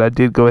crusty, but I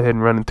did go ahead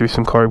and run it through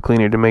some carb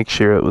cleaner to make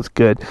sure it was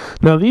good.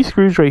 Now these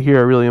screws right here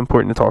are really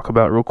important to talk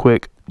about real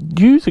quick.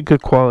 Use a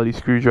good quality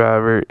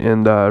screwdriver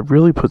and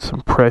really put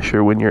some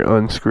pressure when you're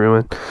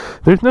unscrewing.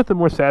 There's nothing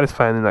more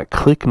satisfying than that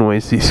click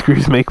noise these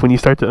screws make when you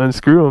start to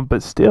unscrew them,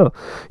 but still,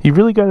 you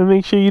really got to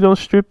make sure you don't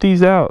strip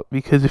these out,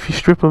 because if you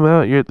strip them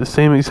out, you're at the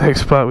same exact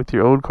spot with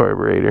your old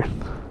carburetor.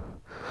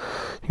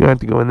 You're going to have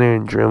to go in there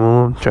and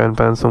Dremel them, try and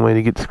find some way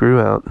to get the screw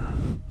out. I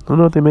don't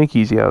know if they make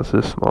easy out so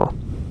small.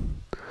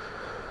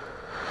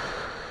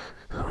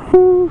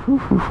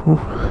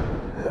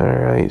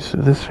 Alright, so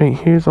this right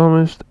here is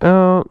almost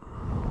out.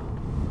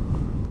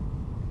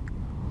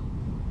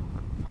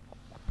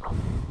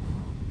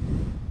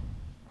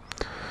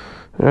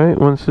 Alright,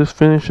 once this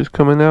finishes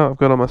coming out, I've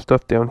got all my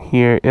stuff down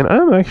here, and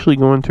I'm actually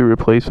going to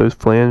replace those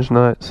flange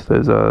nuts,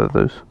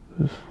 those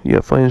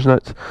flange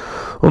nuts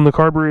on the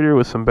carburetor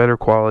with some better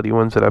quality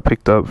ones that I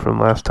picked up from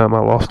last time I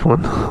lost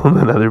one on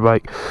another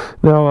bike.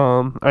 Now,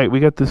 alright, we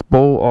got this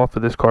bowl off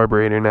of this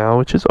carburetor now,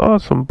 which is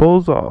awesome.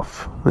 Bowl's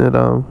off. And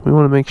we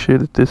want to make sure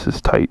that this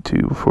is tight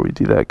too before we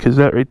do that, because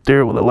that right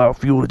there will allow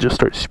fuel to just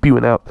start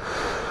spewing out.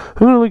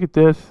 I'm going to look at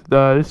this.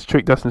 This is a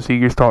trick Dustin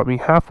Seegers taught me.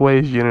 Halfway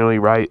is generally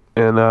right,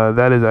 and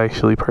that is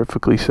actually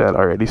perfectly set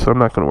already, so I'm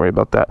not going to worry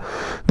about that.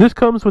 This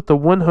comes with the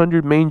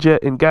 100 main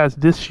jet, and guys,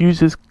 this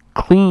uses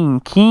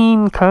clean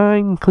jets,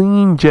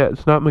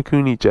 not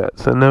Mikuni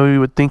jets. I know you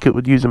would think it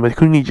would use a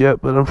Mikuni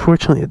jet, but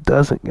unfortunately it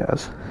doesn't,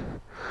 guys.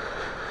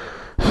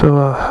 So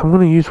I'm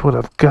going to use what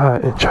I've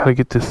got and try to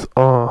get this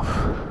off.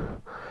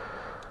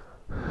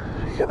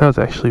 Yeah, that was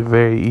actually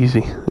very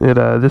easy.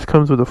 This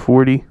comes with a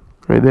 40.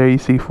 Right there you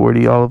see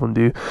 40, all of them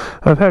do.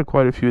 I've had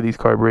quite a few of these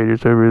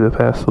carburetors over the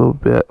past little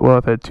bit. Well,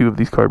 I've had 2 of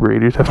these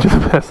carburetors after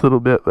the past little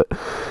bit, but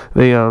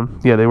they yeah,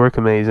 they work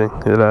amazing.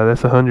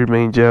 That's a 100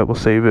 main jet. We'll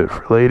save it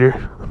for later.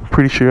 I'm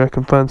pretty sure I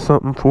can find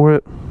something for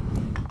it.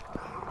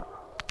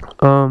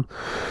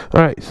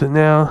 Alright, so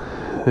now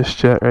this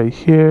jet right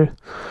here,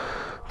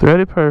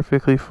 threaded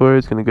perfectly for it.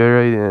 It's going to go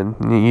right in.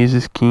 And it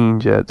uses Keen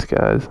jets,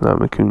 guys, not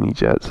Mikuni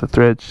jets. The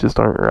threads just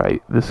aren't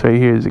right. This right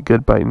here is a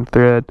good biting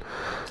thread.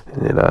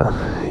 And it,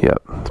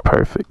 yep, it's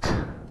perfect.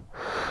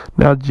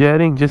 Now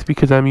jetting, just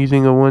because I'm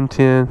using a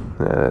 110,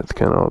 that's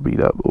kind of all beat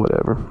up, but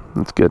whatever.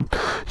 That's good.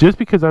 Just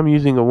because I'm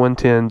using a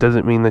 110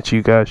 doesn't mean that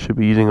you guys should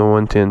be using a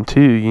 110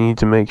 too. You need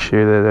to make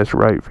sure that that's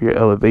right for your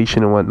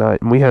elevation and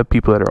whatnot. And we have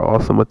people that are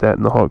awesome with that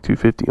in the Hawk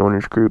 250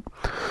 owners group.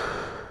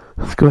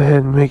 Let's go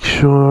ahead and make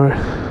sure.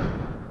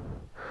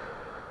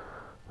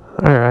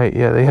 Alright,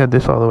 yeah, they had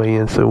this all the way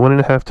in. So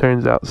 1.5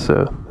 turns out.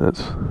 So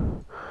that's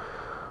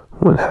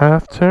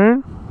 1/2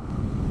 turn.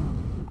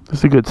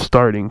 It's a good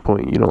starting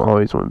point. You don't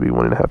always want to be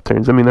 1.5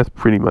 turns. I mean, that's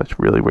pretty much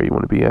really where you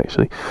want to be,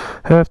 actually.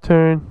 Half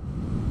turn,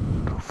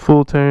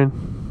 full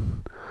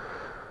turn,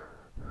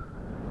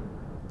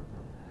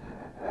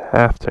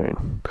 half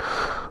turn.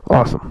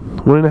 Awesome.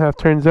 1.5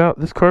 turns out.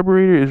 This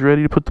carburetor is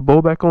ready to put the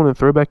bowl back on and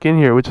throw back in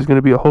here, which is going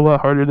to be a whole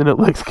lot harder than it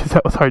looks because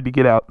that was hard to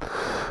get out.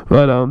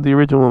 But the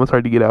original one was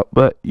hard to get out.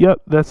 But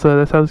yep, that's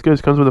how this goes.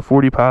 It comes with a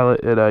 40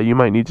 pilot. You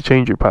might need to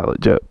change your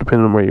pilot jet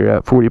depending on where you're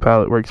at. 40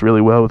 pilot works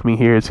really well with me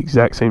here. It's the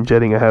exact same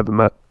jetting I have in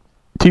my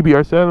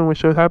TBR7,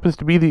 which happens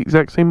to be the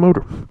exact same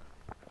motor.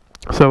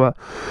 So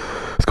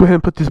let's go ahead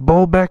and put this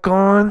bowl back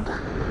on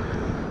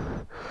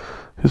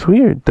because we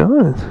are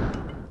done.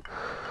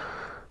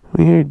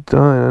 We're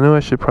done. I know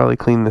I should probably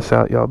clean this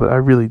out, y'all, but I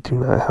really do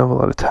not have a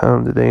lot of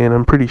time today, and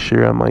I'm pretty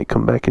sure I might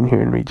come back in here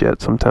and rejet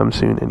sometime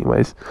soon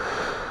anyways.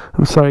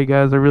 I'm sorry,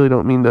 guys. I really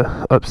don't mean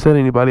to upset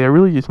anybody. I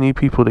really just need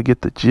people to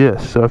get the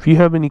gist. So if you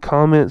have any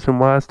comments and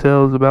wise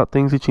tales about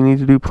things that you need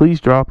to do, please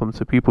drop them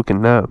so people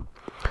can know.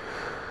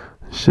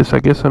 It's just, I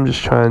guess I'm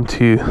just trying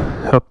to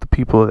help the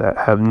people that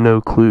have no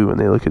clue when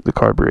they look at the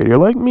carburetor.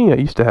 Like me, I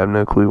used to have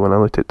no clue when I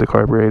looked at the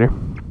carburetor.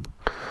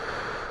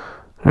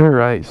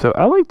 Alright, so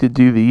I like to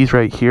do these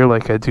right here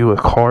like I do a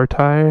car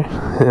tire,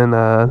 and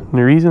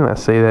the reason I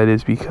say that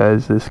is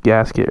because this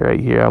gasket right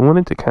here, I want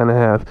it to kind of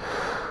have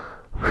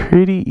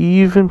pretty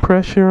even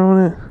pressure on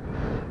it.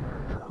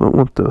 I don't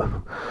want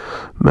the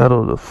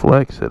metal to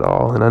flex at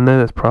all, and I know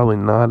that's probably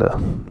not a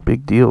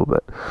big deal,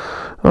 but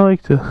I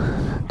like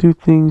to do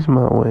things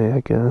my way, I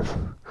guess.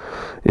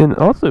 And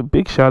also,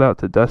 big shout out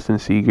to Dustin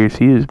Seegers.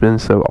 He has been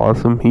so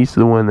awesome. He's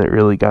the one that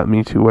really got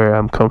me to where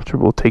I'm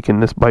comfortable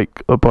taking this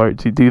bike apart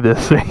to do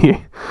this.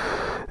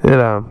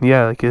 And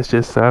yeah, like it's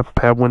just, I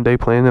had one day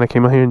planned and I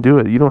came out here and do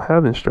it. You don't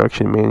have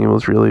instruction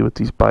manuals really with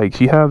these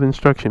bikes. You have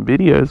instruction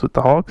videos with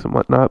the Hawks and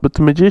whatnot, but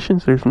the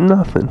Magicians, there's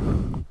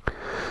nothing.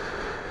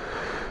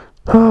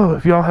 Oh,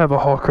 if y'all have a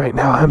Hawk right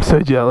now, I'm so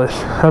jealous.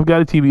 I've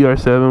got a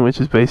TBR7,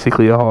 which is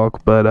basically a Hawk,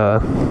 but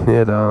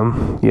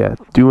yeah,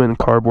 doing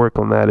carb work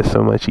on that is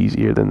so much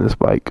easier than this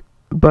bike.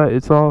 But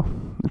it's all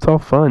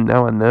fun.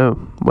 Now I know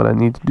what I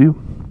need to do.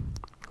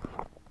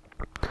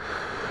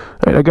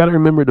 Alright, I gotta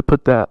remember to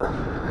put that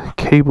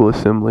cable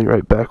assembly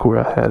right back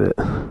where I had it.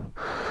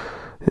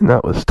 And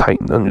that was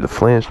tightened under the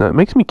flange nut. It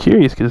makes me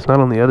curious because it's not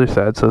on the other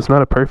side, so it's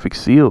not a perfect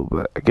seal,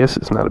 but I guess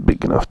it's not a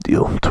big enough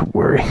deal to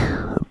worry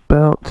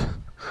about.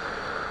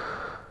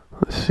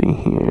 Let's see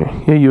here.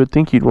 Yeah, you would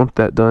think you'd want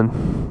that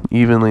done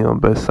evenly on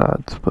both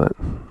sides, but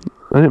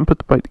I didn't put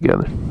the bike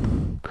together.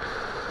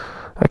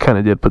 I kind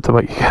of did put the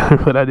bike together,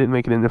 but I didn't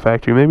make it in the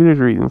factory. Maybe there's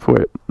a reason for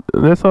it.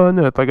 And that's all I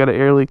know. If I got an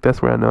air leak,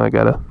 that's where I know I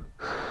gotta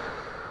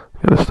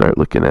start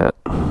looking at.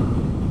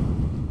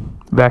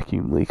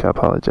 Vacuum leak, I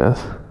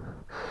apologize.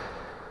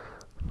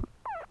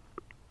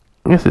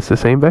 I guess it's the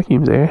same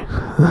vacuum's there.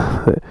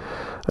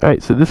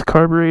 Alright, so this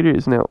carburetor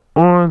is now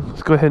on.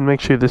 Let's go ahead and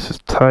make sure this is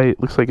tight.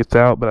 Looks like it's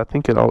out, but I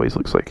think it always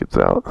looks like it's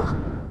out.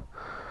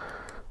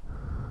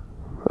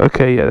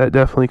 Okay, yeah, that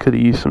definitely could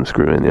have used some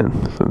screwing in.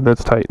 So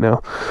that's tight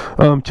now.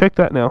 Check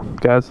that now,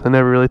 guys. I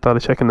never really thought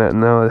of checking that,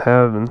 and now I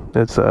have, and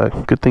it's a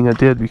good thing I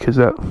did because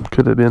that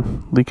could have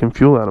been leaking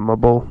fuel out of my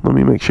bowl. Let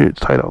me make sure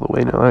it's tight all the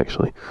way now,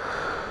 actually.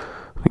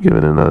 Let me give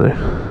it another.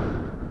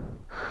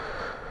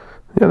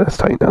 Yeah, that's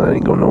tight now. That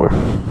ain't going nowhere.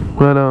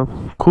 But,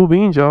 cool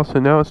beans, y'all. So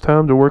now it's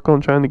time to work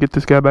on trying to get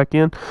this guy back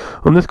in.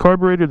 On this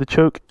carburetor, the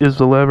choke is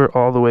the lever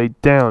all the way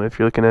down. If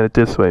you're looking at it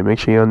this way, make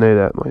sure y'all know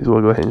that. Might as well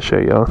go ahead and show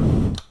y'all.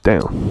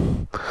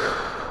 Down.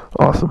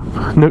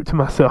 Awesome. Note to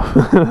myself.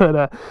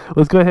 But,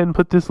 let's go ahead and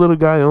put this little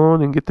guy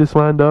on and get this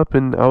lined up,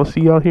 and I'll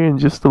see y'all here in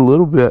just a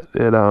little bit.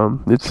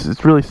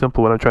 It's really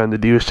simple what I'm trying to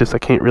do. It's just I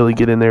can't really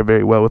get in there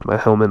very well with my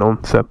helmet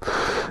on. So,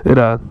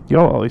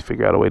 y'all always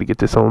figure out a way to get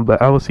this on,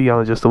 but I will see y'all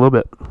in just a little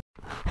bit.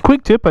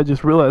 Quick tip, I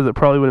just realized it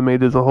probably would have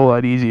made this a whole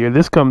lot easier.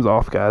 This comes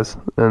off, guys,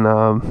 and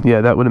yeah,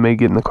 that would have made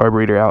getting the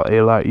carburetor out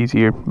a lot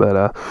easier,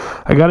 but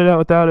I got it out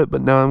without it,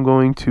 but now I'm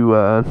going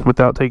to,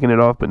 without taking it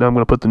off, but now I'm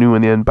going to put the new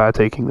one in by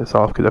taking this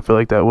off, because I feel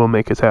like that will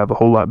make us have a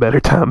whole lot better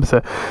time. So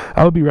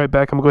I'll be right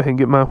back. I'm going to go ahead and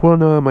get my, well,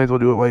 no, I might as well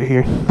do it right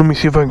here. Let me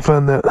see if I can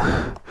find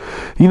that.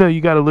 You know, you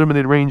got a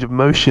limited range of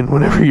motion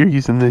whenever you're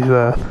using these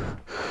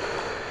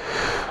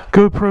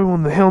GoPro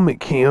on the helmet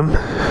cam.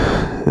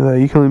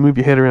 You can only move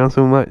your head around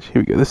so much.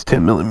 Here we go. This is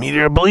 10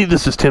 millimeter. I believe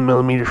this is 10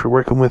 millimeters we're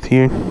working with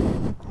here.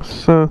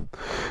 So,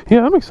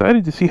 yeah, I'm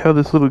excited to see how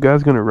this little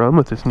guy's going to run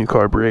with this new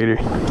carburetor.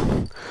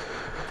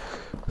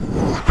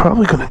 It's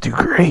probably going to do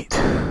great.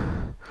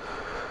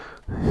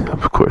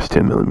 Of course,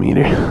 10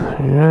 millimeter.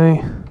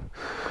 Alright.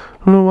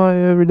 I don't know why I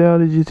ever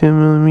doubted you 10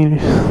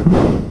 millimeters.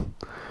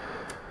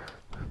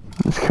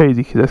 It's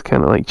crazy because that's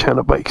kind of like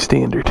China bike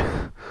standard.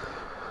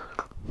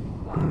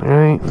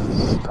 Alright.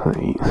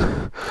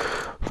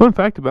 Fun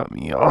fact about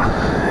me, y'all.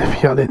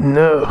 If y'all didn't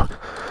know,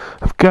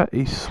 I've got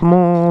a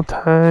small,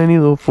 tiny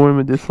little form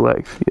of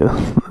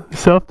dyslexia.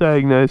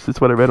 Self-diagnosed is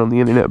what I read on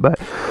the internet,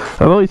 but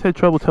I've always had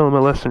trouble telling my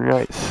lefts and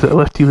rights. So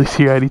lefty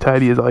loosey, righty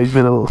tighty has always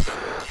been a little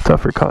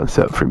tougher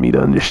concept for me to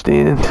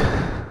understand.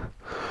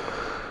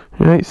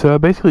 Alright, so I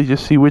basically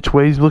just see which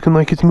way's looking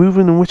like it's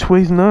moving and which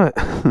way's not.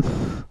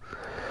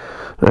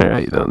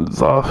 Alright,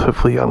 that's off.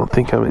 Hopefully y'all don't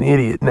think I'm an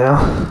idiot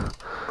now.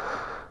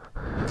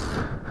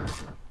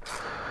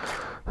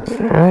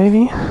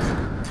 Alrighty.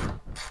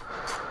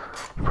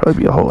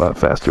 Probably be a whole lot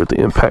faster with the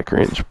impact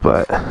wrench,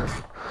 but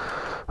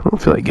I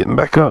don't feel like getting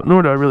back up,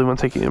 nor do I really want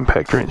to take an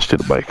impact wrench to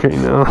the bike right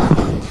now.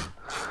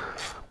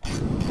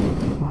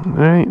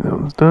 Alright, that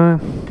one's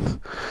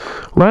done.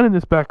 Lining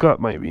this back up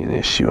might be an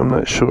issue, I'm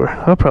not sure.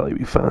 I'll probably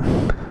be fine.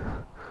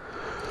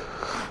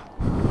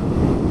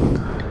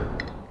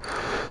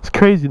 It's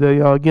crazy though,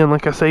 y'all. Again,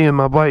 like I say in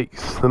my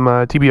bikes, in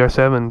my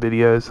TBR7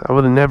 videos, I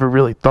would have never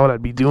really thought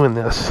I'd be doing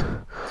this.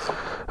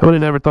 I would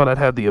have never thought I'd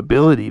have the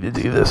ability to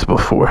do this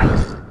before.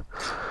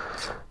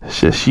 It's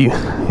just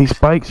these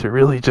bikes are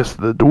really just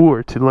the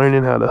door to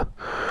learning how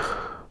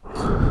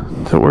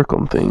to work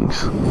on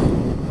things.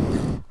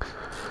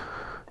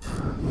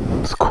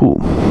 It's cool.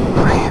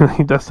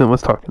 Dustin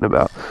was talking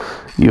about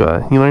you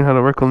learn how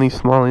to work on these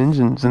small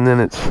engines, and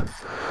then it's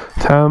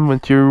time when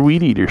your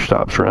weed eater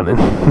stops running.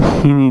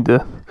 You need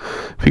to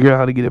figure out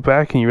how to get it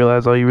back, and you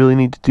realize all you really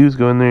need to do is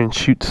go in there and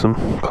shoot some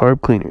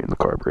carb cleaner in the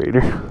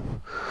carburetor.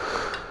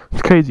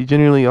 It's crazy.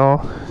 Generally,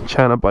 all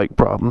China bike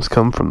problems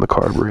come from the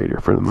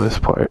carburetor for the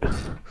most part,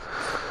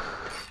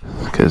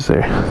 because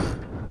they're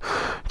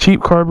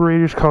cheap.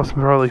 Carburetors cost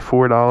them probably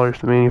 $4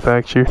 to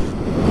manufacture,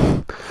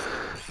 and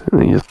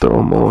then you just throw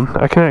them on.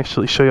 I can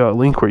actually show you a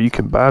link where you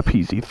can buy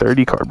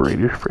PZ30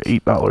 carburetors for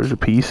 $8 a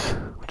piece,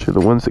 which are the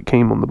ones that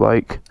came on the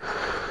bike.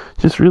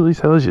 Just really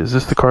tells you, is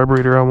this the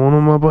carburetor I want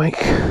on my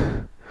bike?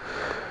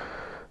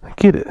 I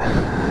get it.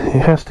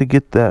 It has to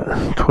get that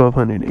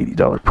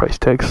 $1,280 price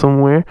tag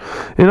somewhere,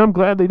 and I'm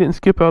glad they didn't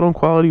skip out on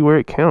quality where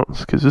it counts,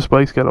 because this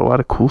bike's got a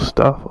lot of cool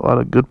stuff, a lot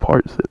of good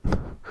parts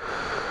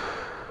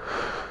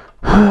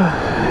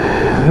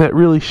that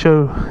really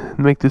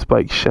make this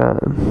bike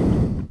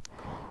shine.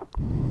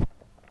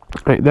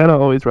 Alright, that I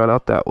always ride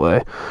out that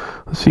way.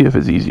 Let's see if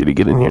it's easier to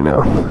get in here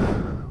now.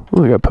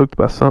 Oh, I got poked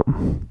by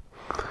something.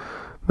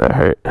 That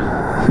hurt.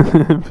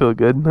 Didn't feel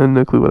good. I had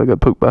no clue what I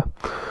got poked by.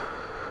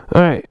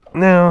 Alright,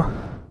 now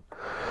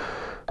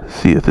let's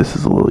see if this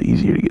is a little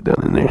easier to get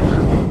down in there.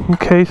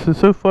 Okay,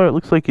 so far it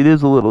looks like it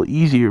is a little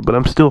easier, but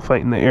I'm still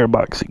fighting the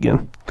airbox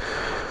again.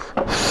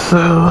 So,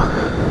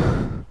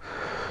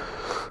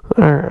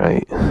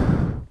 alright.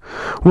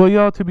 Well,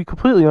 y'all, to be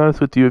completely honest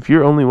with you, if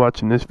you're only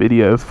watching this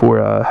video for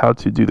how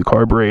to do the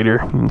carburetor,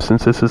 and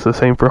since this is the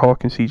same for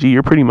Hawk and CG,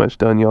 you're pretty much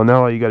done, y'all.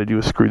 Now all you got to do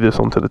is screw this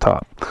onto the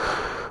top.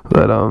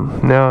 But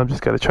now I've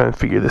just got to try and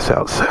figure this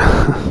out. So,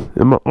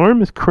 and my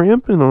arm is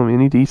cramping on me. I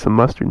need to eat some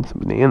mustard and some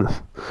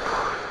bananas.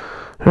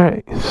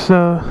 Alright,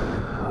 so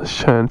let's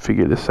try and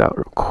figure this out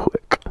real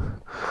quick.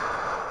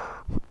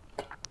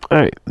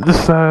 Alright,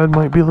 this side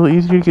might be a little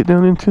easier to get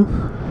down into.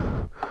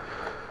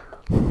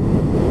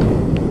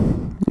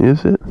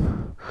 Is it?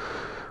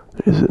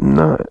 Is it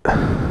not?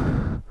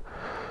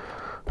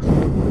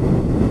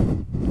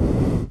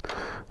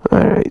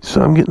 Alright,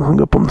 so I'm getting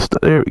hung up on the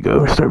stuff. There we go.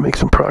 We're starting to make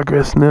some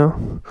progress now.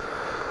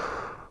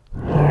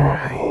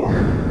 Alright.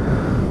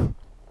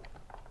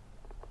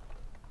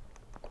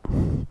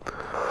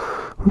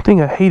 One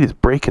thing I hate is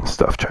breaking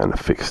stuff, trying to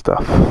fix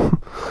stuff.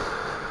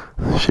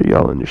 I'm sure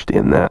y'all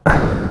understand that.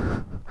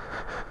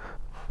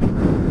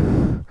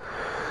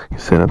 Like I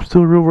said, I'm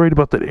still real worried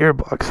about that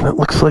airbox, and it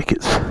looks like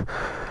it's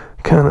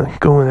kind of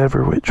going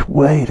every which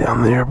way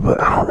down there,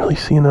 but I don't really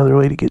see another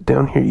way to get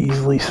down here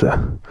easily,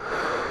 so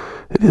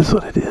it is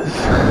what it is.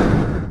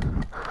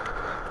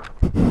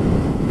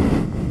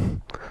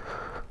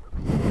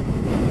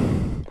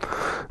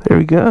 There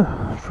we go.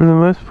 For the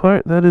most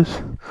part, that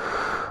is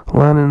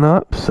lining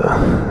up, so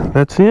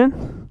that's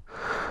in.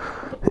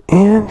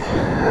 And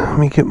let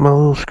me get my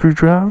little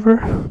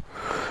screwdriver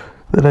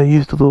that I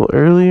used a little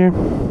earlier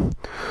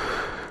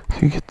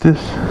to get this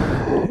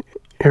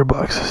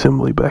airbox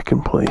assembly back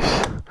in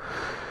place.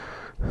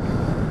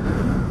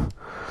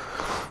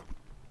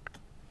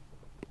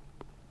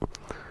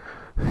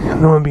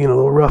 I know I'm being a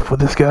little rough with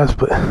this, guys,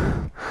 but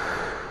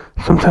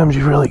sometimes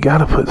you really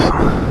gotta put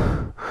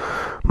some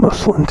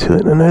muscle into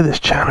it. And I know this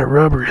China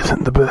rubber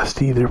isn't the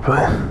best either,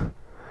 but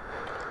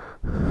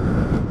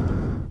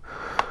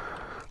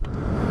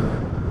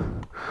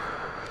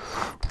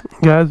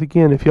Guys,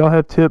 again, if y'all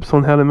have tips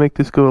on how to make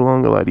this go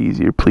along a lot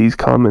easier, please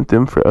comment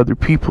them for other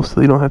people so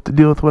they don't have to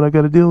deal with what I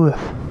got to deal with.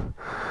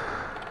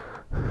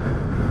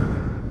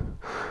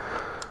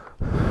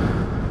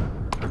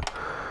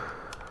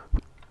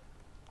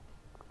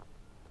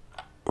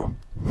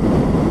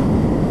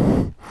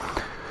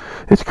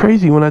 It's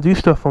crazy, when I do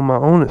stuff on my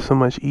own, it's so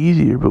much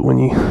easier, but when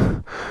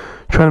you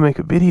try to make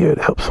a video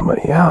to help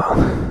somebody out,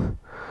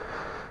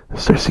 it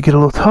starts to get a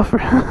little tougher.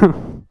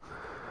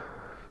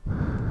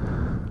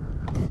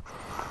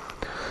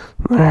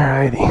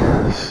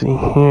 Alrighty, let's see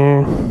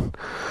here.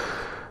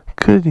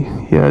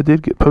 Yeah, I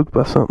did get poked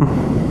by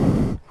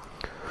something.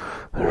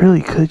 I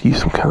really could use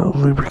some kind of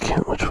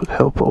lubricant, which would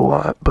help a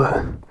lot,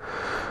 but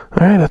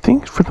alright, I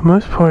think for the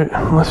most part,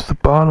 unless the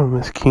bottom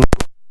is key,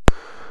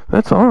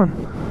 that's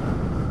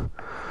on.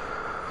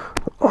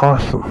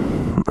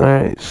 Awesome.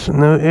 Alright, so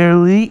no air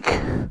leak.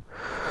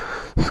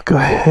 Let's go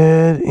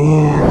ahead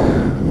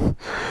and,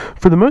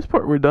 for the most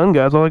part, we're done,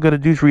 guys. All I got to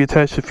do is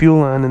reattach the fuel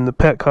line and the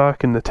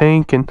petcock and the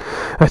tank, and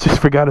I just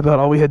forgot about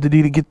all we had to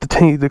do to get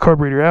the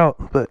carburetor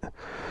out. But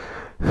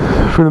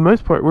for the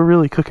most part, we're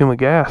really cooking with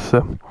gas.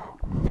 So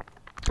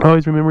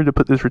always remember to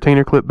put this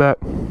retainer clip back,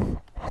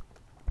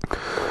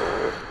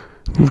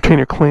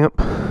 retainer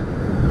clamp.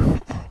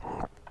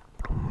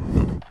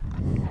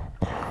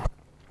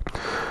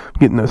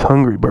 Getting those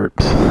hungry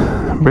burps.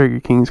 Burger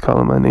King's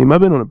calling my name.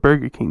 I've been on a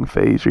Burger King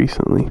phase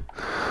recently.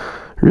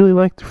 Really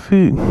like their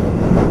food.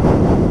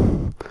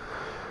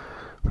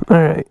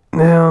 Alright,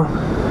 now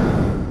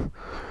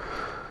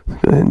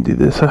let's go ahead and do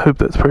this. I hope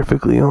that's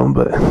perfectly on,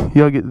 but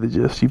y'all get the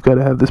gist. You've got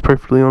to have this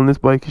perfectly on. This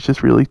bike is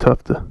just really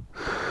tough to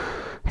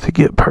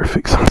get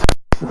perfect sometimes.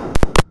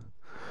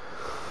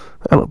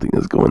 I don't think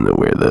it's going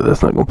nowhere though.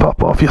 That's not going to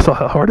pop off. You saw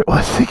how hard it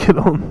was to get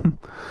on.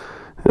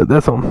 Yeah,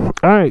 that's on.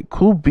 Alright,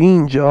 cool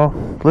beans,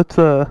 y'all. Let's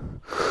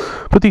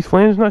put these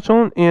flange nuts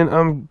on,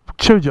 and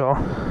showed y'all.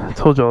 I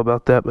told y'all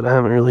about that, but I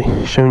haven't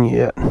really shown you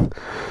yet.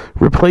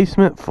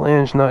 Replacement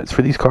flange nuts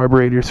for these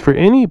carburetors. For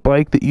any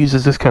bike that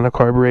uses this kind of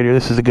carburetor,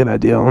 this is a good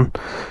idea on,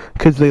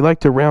 because they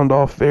like to round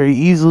off very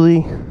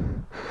easily,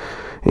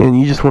 and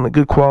you just want a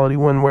good quality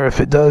one where if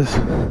it does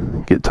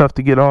get tough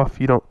to get off,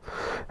 you don't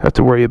have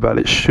to worry about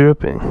it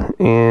stripping.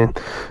 And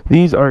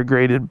these are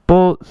graded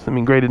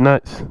graded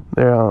nuts.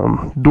 They're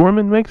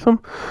Dorman makes them.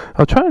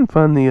 I'll try and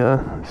find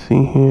the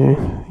see here.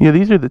 Yeah,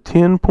 these are the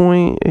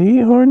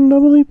 10.8 hardened, I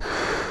believe.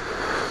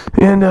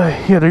 And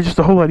yeah, they're just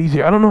a whole lot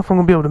easier. I don't know if I'm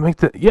gonna be able to make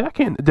that. Yeah, I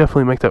can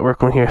definitely make that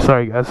work on here.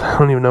 Sorry guys, I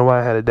don't even know why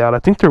I had a doubt. I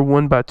think they're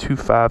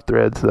 1x25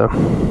 threads though.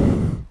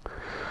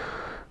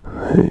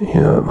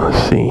 Yeah,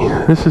 let's see.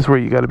 This is where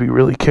you got to be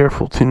really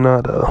careful to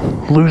not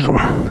lose them.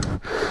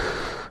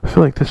 I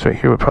feel like this right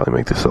here would probably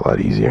make this a lot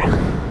easier. So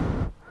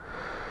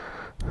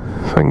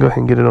I can go ahead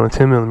and get it on a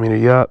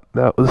 10mm. Yup,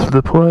 that was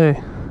the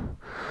play.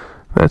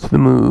 That's the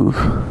move.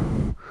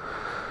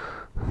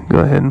 Go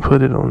ahead and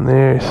put it on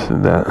there so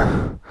that,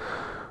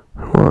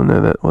 well,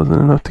 no, that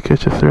wasn't enough to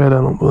catch a thread,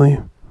 I don't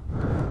believe.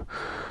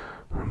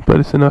 But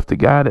it's enough to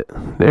guide it.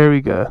 There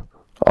we go.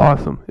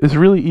 Awesome. It's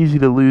really easy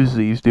to lose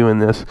these doing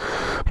this.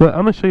 But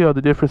I'm going to show you all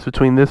the difference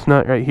between this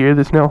nut right here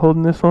that's now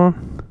holding this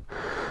on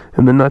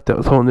and the nut that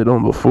was holding it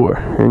on before.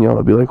 And y'all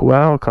will be like,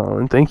 wow,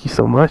 Colin, thank you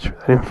so much for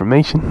that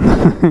information.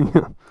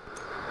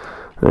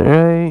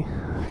 Alright,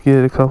 let's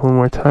get a couple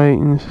more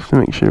tightens just to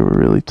make sure we're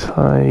really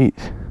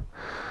tight.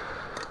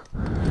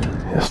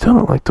 I still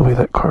don't like the way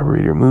that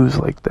carburetor moves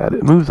like that.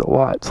 It moves a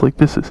lot. It's like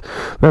that's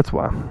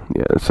why.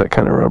 Yeah, it's that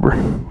kind of rubber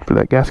for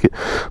that gasket.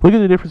 Look at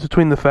the difference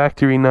between the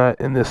factory nut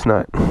and this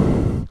nut.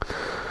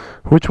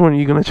 Which one are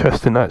you going to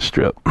trust to not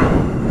strip?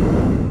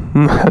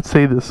 I'd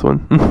say this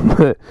one.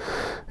 But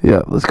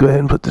yeah, let's go ahead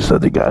and put this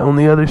other guy on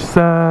the other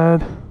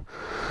side.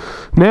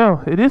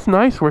 Now, it is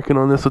nice working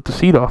on this with the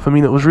seat off. I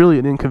mean, it was really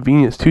an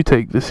inconvenience to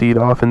take the seat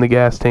off and the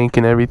gas tank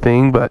and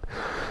everything, but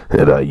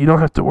you don't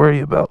have to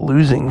worry about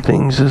losing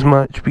things as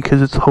much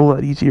because it's a whole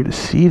lot easier to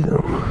see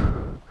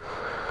them.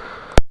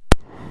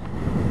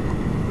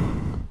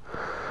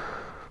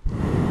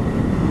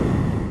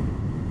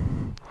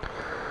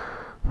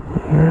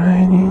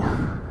 Alrighty.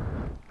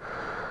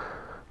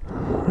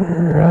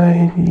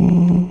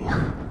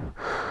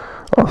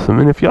 Awesome,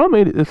 and if y'all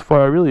made it this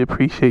far, I really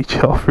appreciate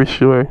y'all for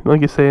sure.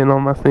 Like I say in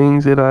all my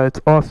things, it's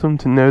awesome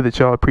to know that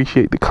y'all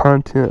appreciate the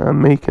content I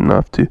make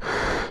enough to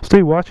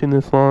stay watching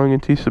this long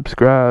and to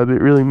subscribe.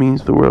 It really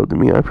means the world to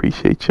me. I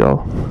appreciate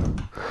y'all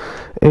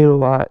a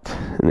lot.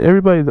 And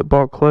everybody that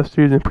bought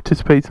clusters and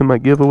participates in my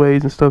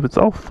giveaways and stuff, it's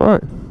all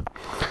fun.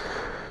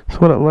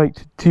 It's what I like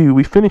to do.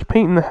 We finished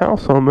painting the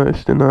house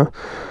almost, and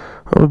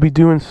I'll be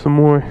doing some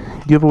more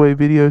giveaway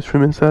videos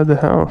from inside the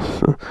house.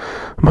 So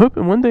I'm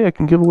hoping one day I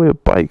can give away a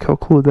bike. How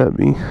cool would that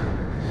be?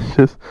 It's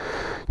just,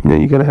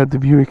 you gotta have the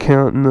viewer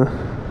count and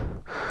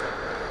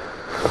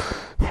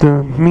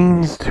the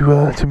means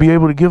to be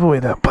able to give away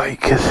that bike.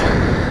 Cause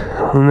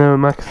I don't know, in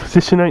my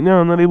position right now,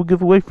 I'm not able to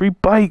give away free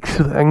bikes.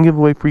 So I can give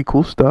away free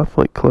cool stuff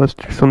like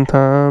clusters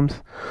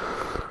sometimes,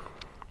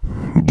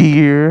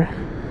 gear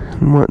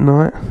and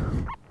whatnot.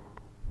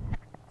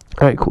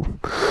 Alright, cool.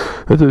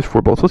 There's those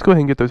 4 bolts. Let's go ahead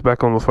and get those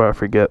back on before I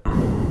forget.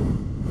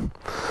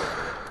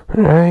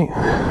 Alright.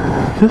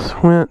 This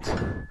went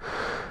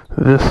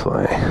this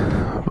way,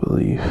 I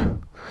believe.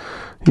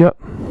 Yep.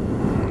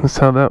 That's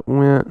how that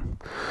went.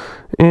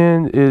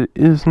 And it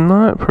is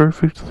not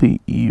perfectly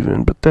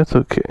even, but that's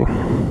okay.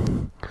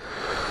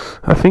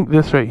 I think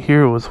this right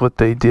here was what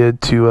they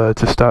did to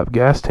stop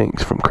gas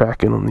tanks from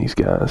cracking on these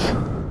guys.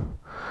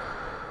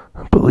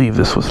 I believe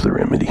this was the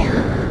remedy.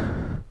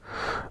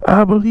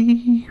 I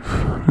believe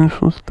this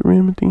was the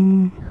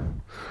remedy.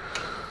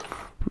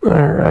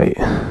 Alright.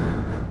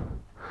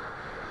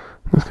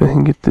 Let's go ahead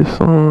and get this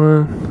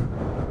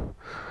on.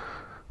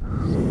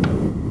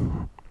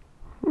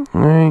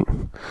 Alright.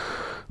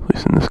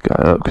 Loosen this guy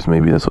up because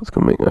maybe that's what's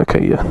going to make...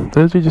 Okay, yeah.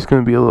 Those are just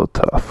going to be a little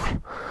tough.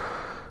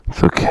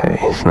 It's okay.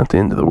 It's not the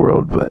end of the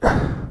world, but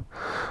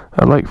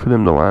I'd like for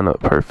them to line up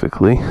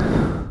perfectly.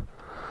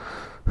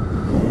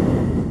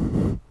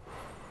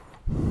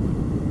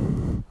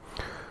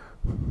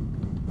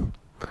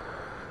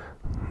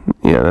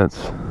 Yeah,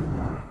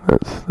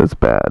 that's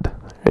bad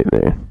right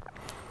there.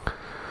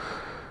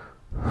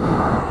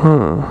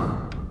 Huh.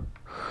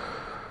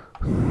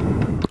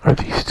 Are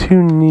these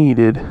 2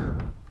 needed?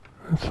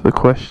 That's the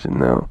question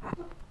now.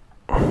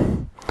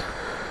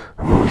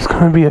 It's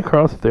going to be a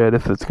cross thread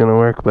if it's going to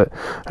work, but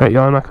alright,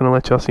 y'all, I'm not going to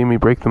let y'all see me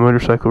break the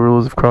motorcycle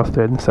rules of cross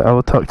thread, and so I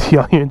will talk to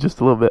y'all here in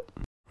just a little bit.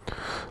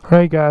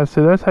 Alright guys,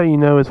 so that's how you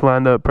know it's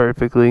lined up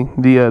perfectly.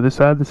 The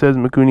side that says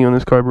Mikuni on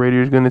this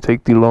carburetor is going to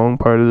take the long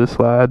part of the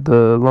slide,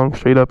 the long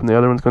straight up, and the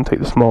other one's going to take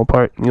the small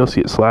part, and you'll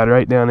see it slide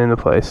right down into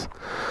place,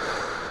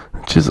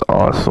 which is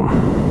awesome.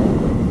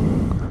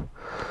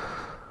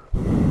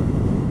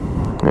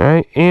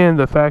 Alright, and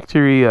the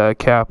factory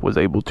cap was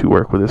able to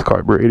work with this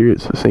carburetor.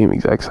 It's the same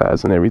exact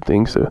size and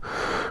everything, so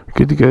we're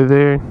good to go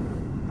there.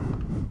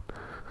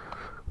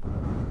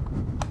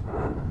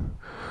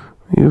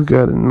 You've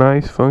got a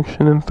nice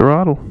functioning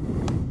throttle.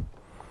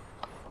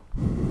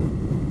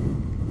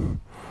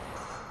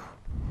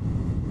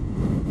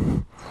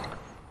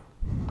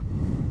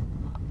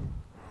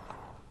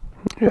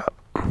 Yeah.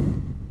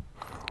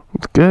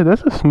 It's good.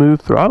 That's a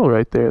smooth throttle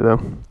right there, though.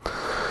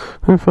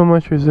 Don't feel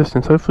much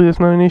resistance. Hopefully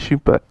that's not an issue,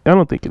 but I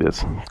don't think it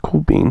is.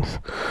 Cool beans.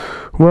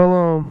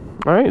 Well,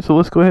 alright, so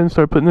let's go ahead and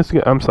start putting this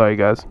together. I'm sorry,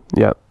 guys.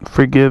 Yeah,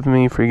 forgive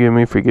me. This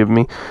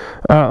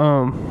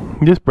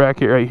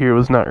bracket right here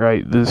was not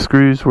right. The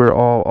screws were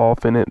all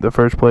off in it in the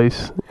first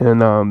place,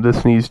 and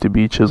this needs to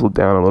be chiseled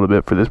down a little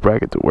bit for this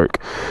bracket to work.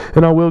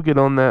 And I will get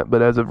on that,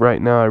 but as of right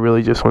now, I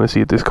really just want to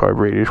see if this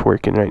carburetor is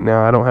working right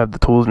now. I don't have the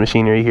tools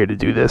machinery here to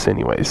do this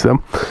anyway,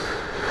 so...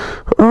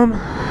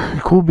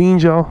 cool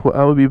beans, y'all. Well,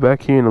 I will be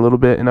back here in a little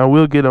bit, and I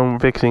will get on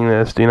fixing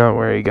this. Do not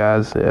worry,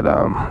 guys.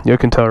 You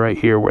can tell right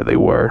here where they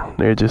were.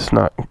 They're just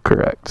not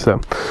correct. So,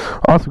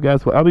 awesome,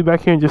 guys. Well, I'll be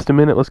back here in just a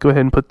minute. Let's go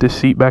ahead and put this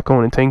seat back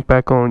on and tank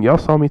back on. Y'all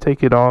saw me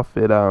take it off.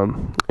 And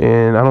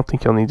I don't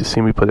think y'all need to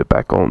see me put it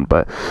back on.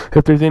 But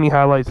if there's any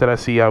highlights that I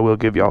see, I will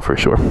give y'all for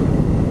sure.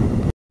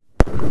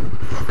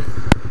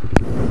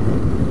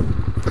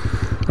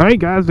 Alright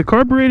guys, the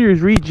carburetor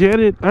is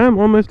rejetted. I'm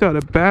almost out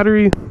of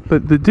battery,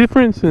 but the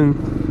difference in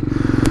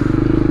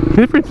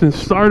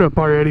startup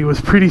already was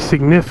pretty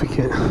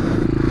significant.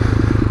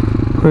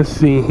 Let's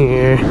see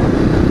here.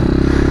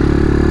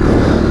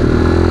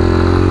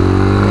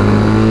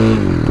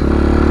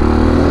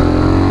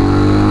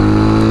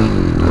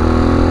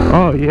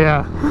 Oh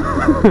yeah.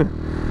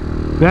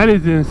 That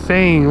is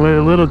insane what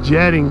a little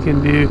jetting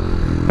can do.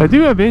 I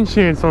do have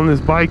insurance on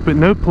this bike, but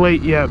no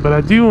plate yet, but I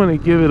do want to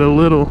give it a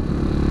little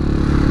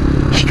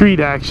street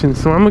action,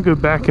 so I'm gonna go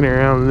backing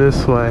around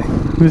this way.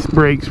 This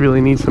brakes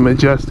really need some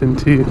adjusting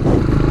too.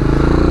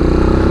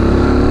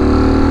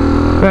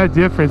 That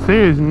difference,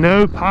 there is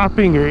no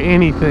popping or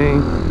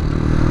anything.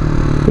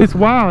 It's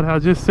wild how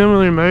just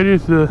similar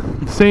motors, the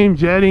same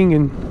jetting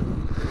and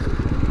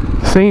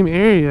same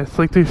area, it's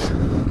like it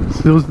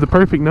was the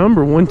perfect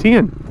number,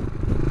 110.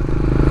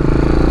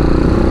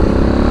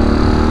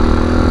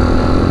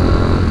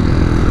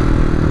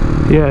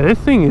 Yeah, this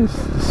thing is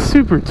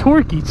super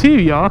torquey too,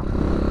 y'all.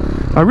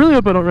 I really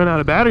hope I don't run out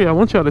of battery. I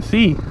want y'all to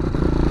see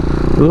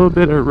a little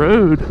bit of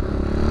road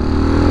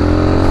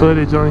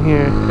footage on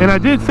here. And I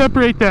did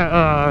separate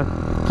that,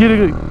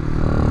 didn't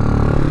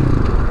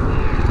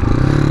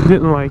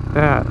like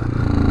that.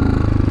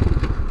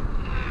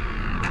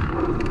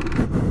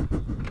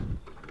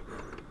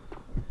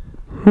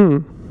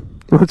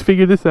 Let's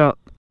figure this out.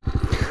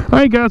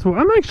 Alright guys, well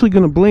I'm actually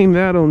going to blame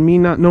that on me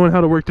not knowing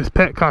how to work this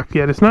petcock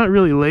yet. It's not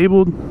really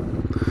labeled.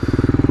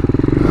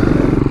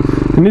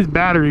 And this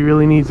battery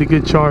really needs a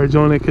good charge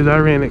on it because I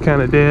ran it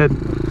kind of dead.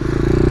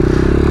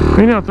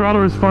 Right now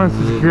throttle response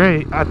is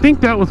great. I think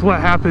that was what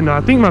happened.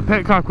 I think my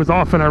petcock was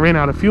off and I ran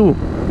out of fuel.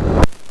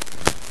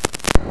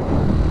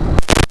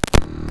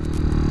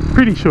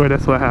 Pretty sure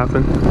that's what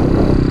happened.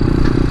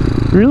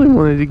 Really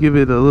wanted to give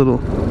it a little...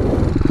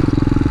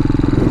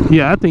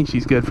 Yeah, I think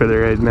she's good for the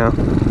ride now.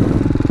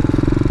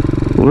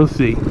 We'll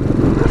see.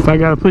 If I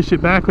gotta push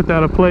it back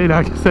without a plate,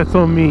 I guess that's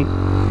on me.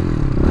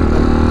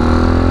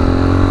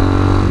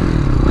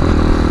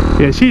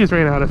 Yeah, she just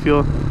ran out of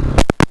fuel.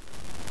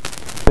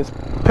 This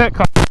pet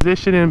car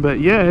positioning, but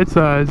yeah,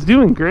 it's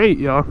doing great,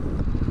 y'all.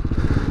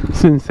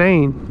 It's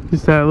insane.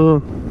 Just that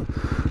little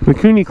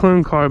Mikuni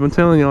clone carb. I'm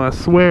telling y'all, I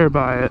swear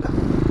by it.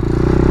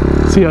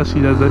 See how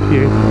she does up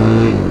here.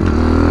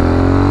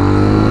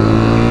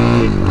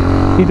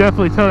 You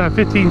definitely tell that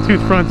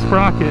 15-tooth front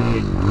sprocket.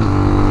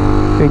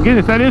 And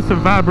goodness, that is some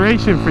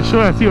vibration for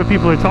sure. I see what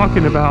people are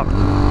talking about.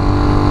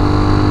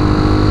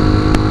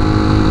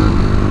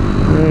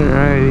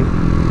 Alrighty.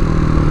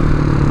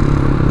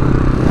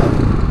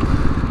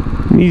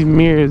 These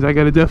mirrors, I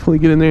gotta definitely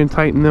get in there and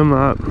tighten them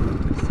up.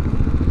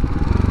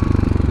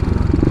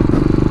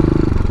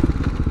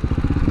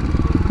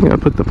 Gotta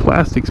put the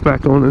plastics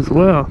back on as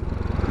well.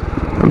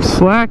 I'm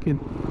slacking.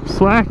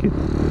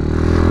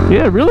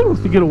 Yeah, it really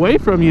wants to get away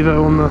from you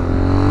though. On the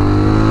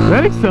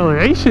that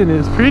acceleration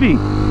is pretty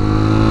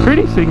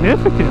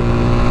significant.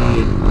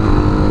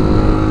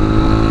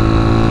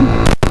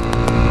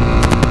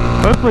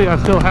 Hopefully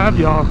I still have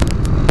y'all.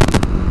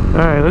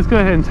 Alright, let's go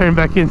ahead and turn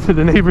back into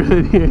the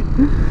neighborhood here.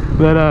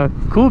 But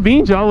cool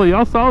beans, y'all.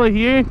 Y'all saw it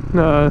here.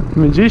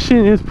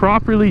 Magician is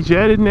properly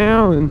jetted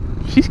now, and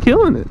she's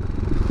killing it.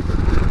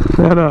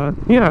 But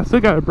yeah, I still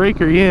got to break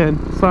her in,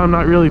 so I'm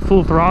not really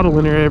full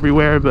throttling her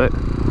everywhere, but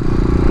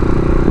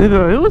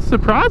it was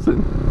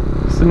surprising.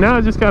 So now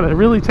I just got to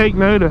really take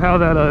note of how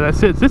that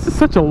sits. This is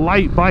such a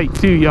light bike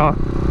too, y'all.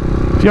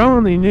 If y'all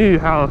only knew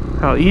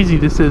how easy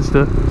this is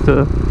to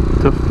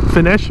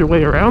finesse your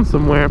way around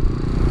somewhere.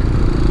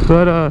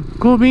 But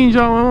cool beans,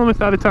 y'all. I'm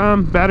almost out of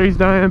time. Battery's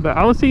dying, but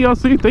I will see y'all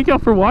soon. Thank y'all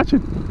for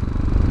watching.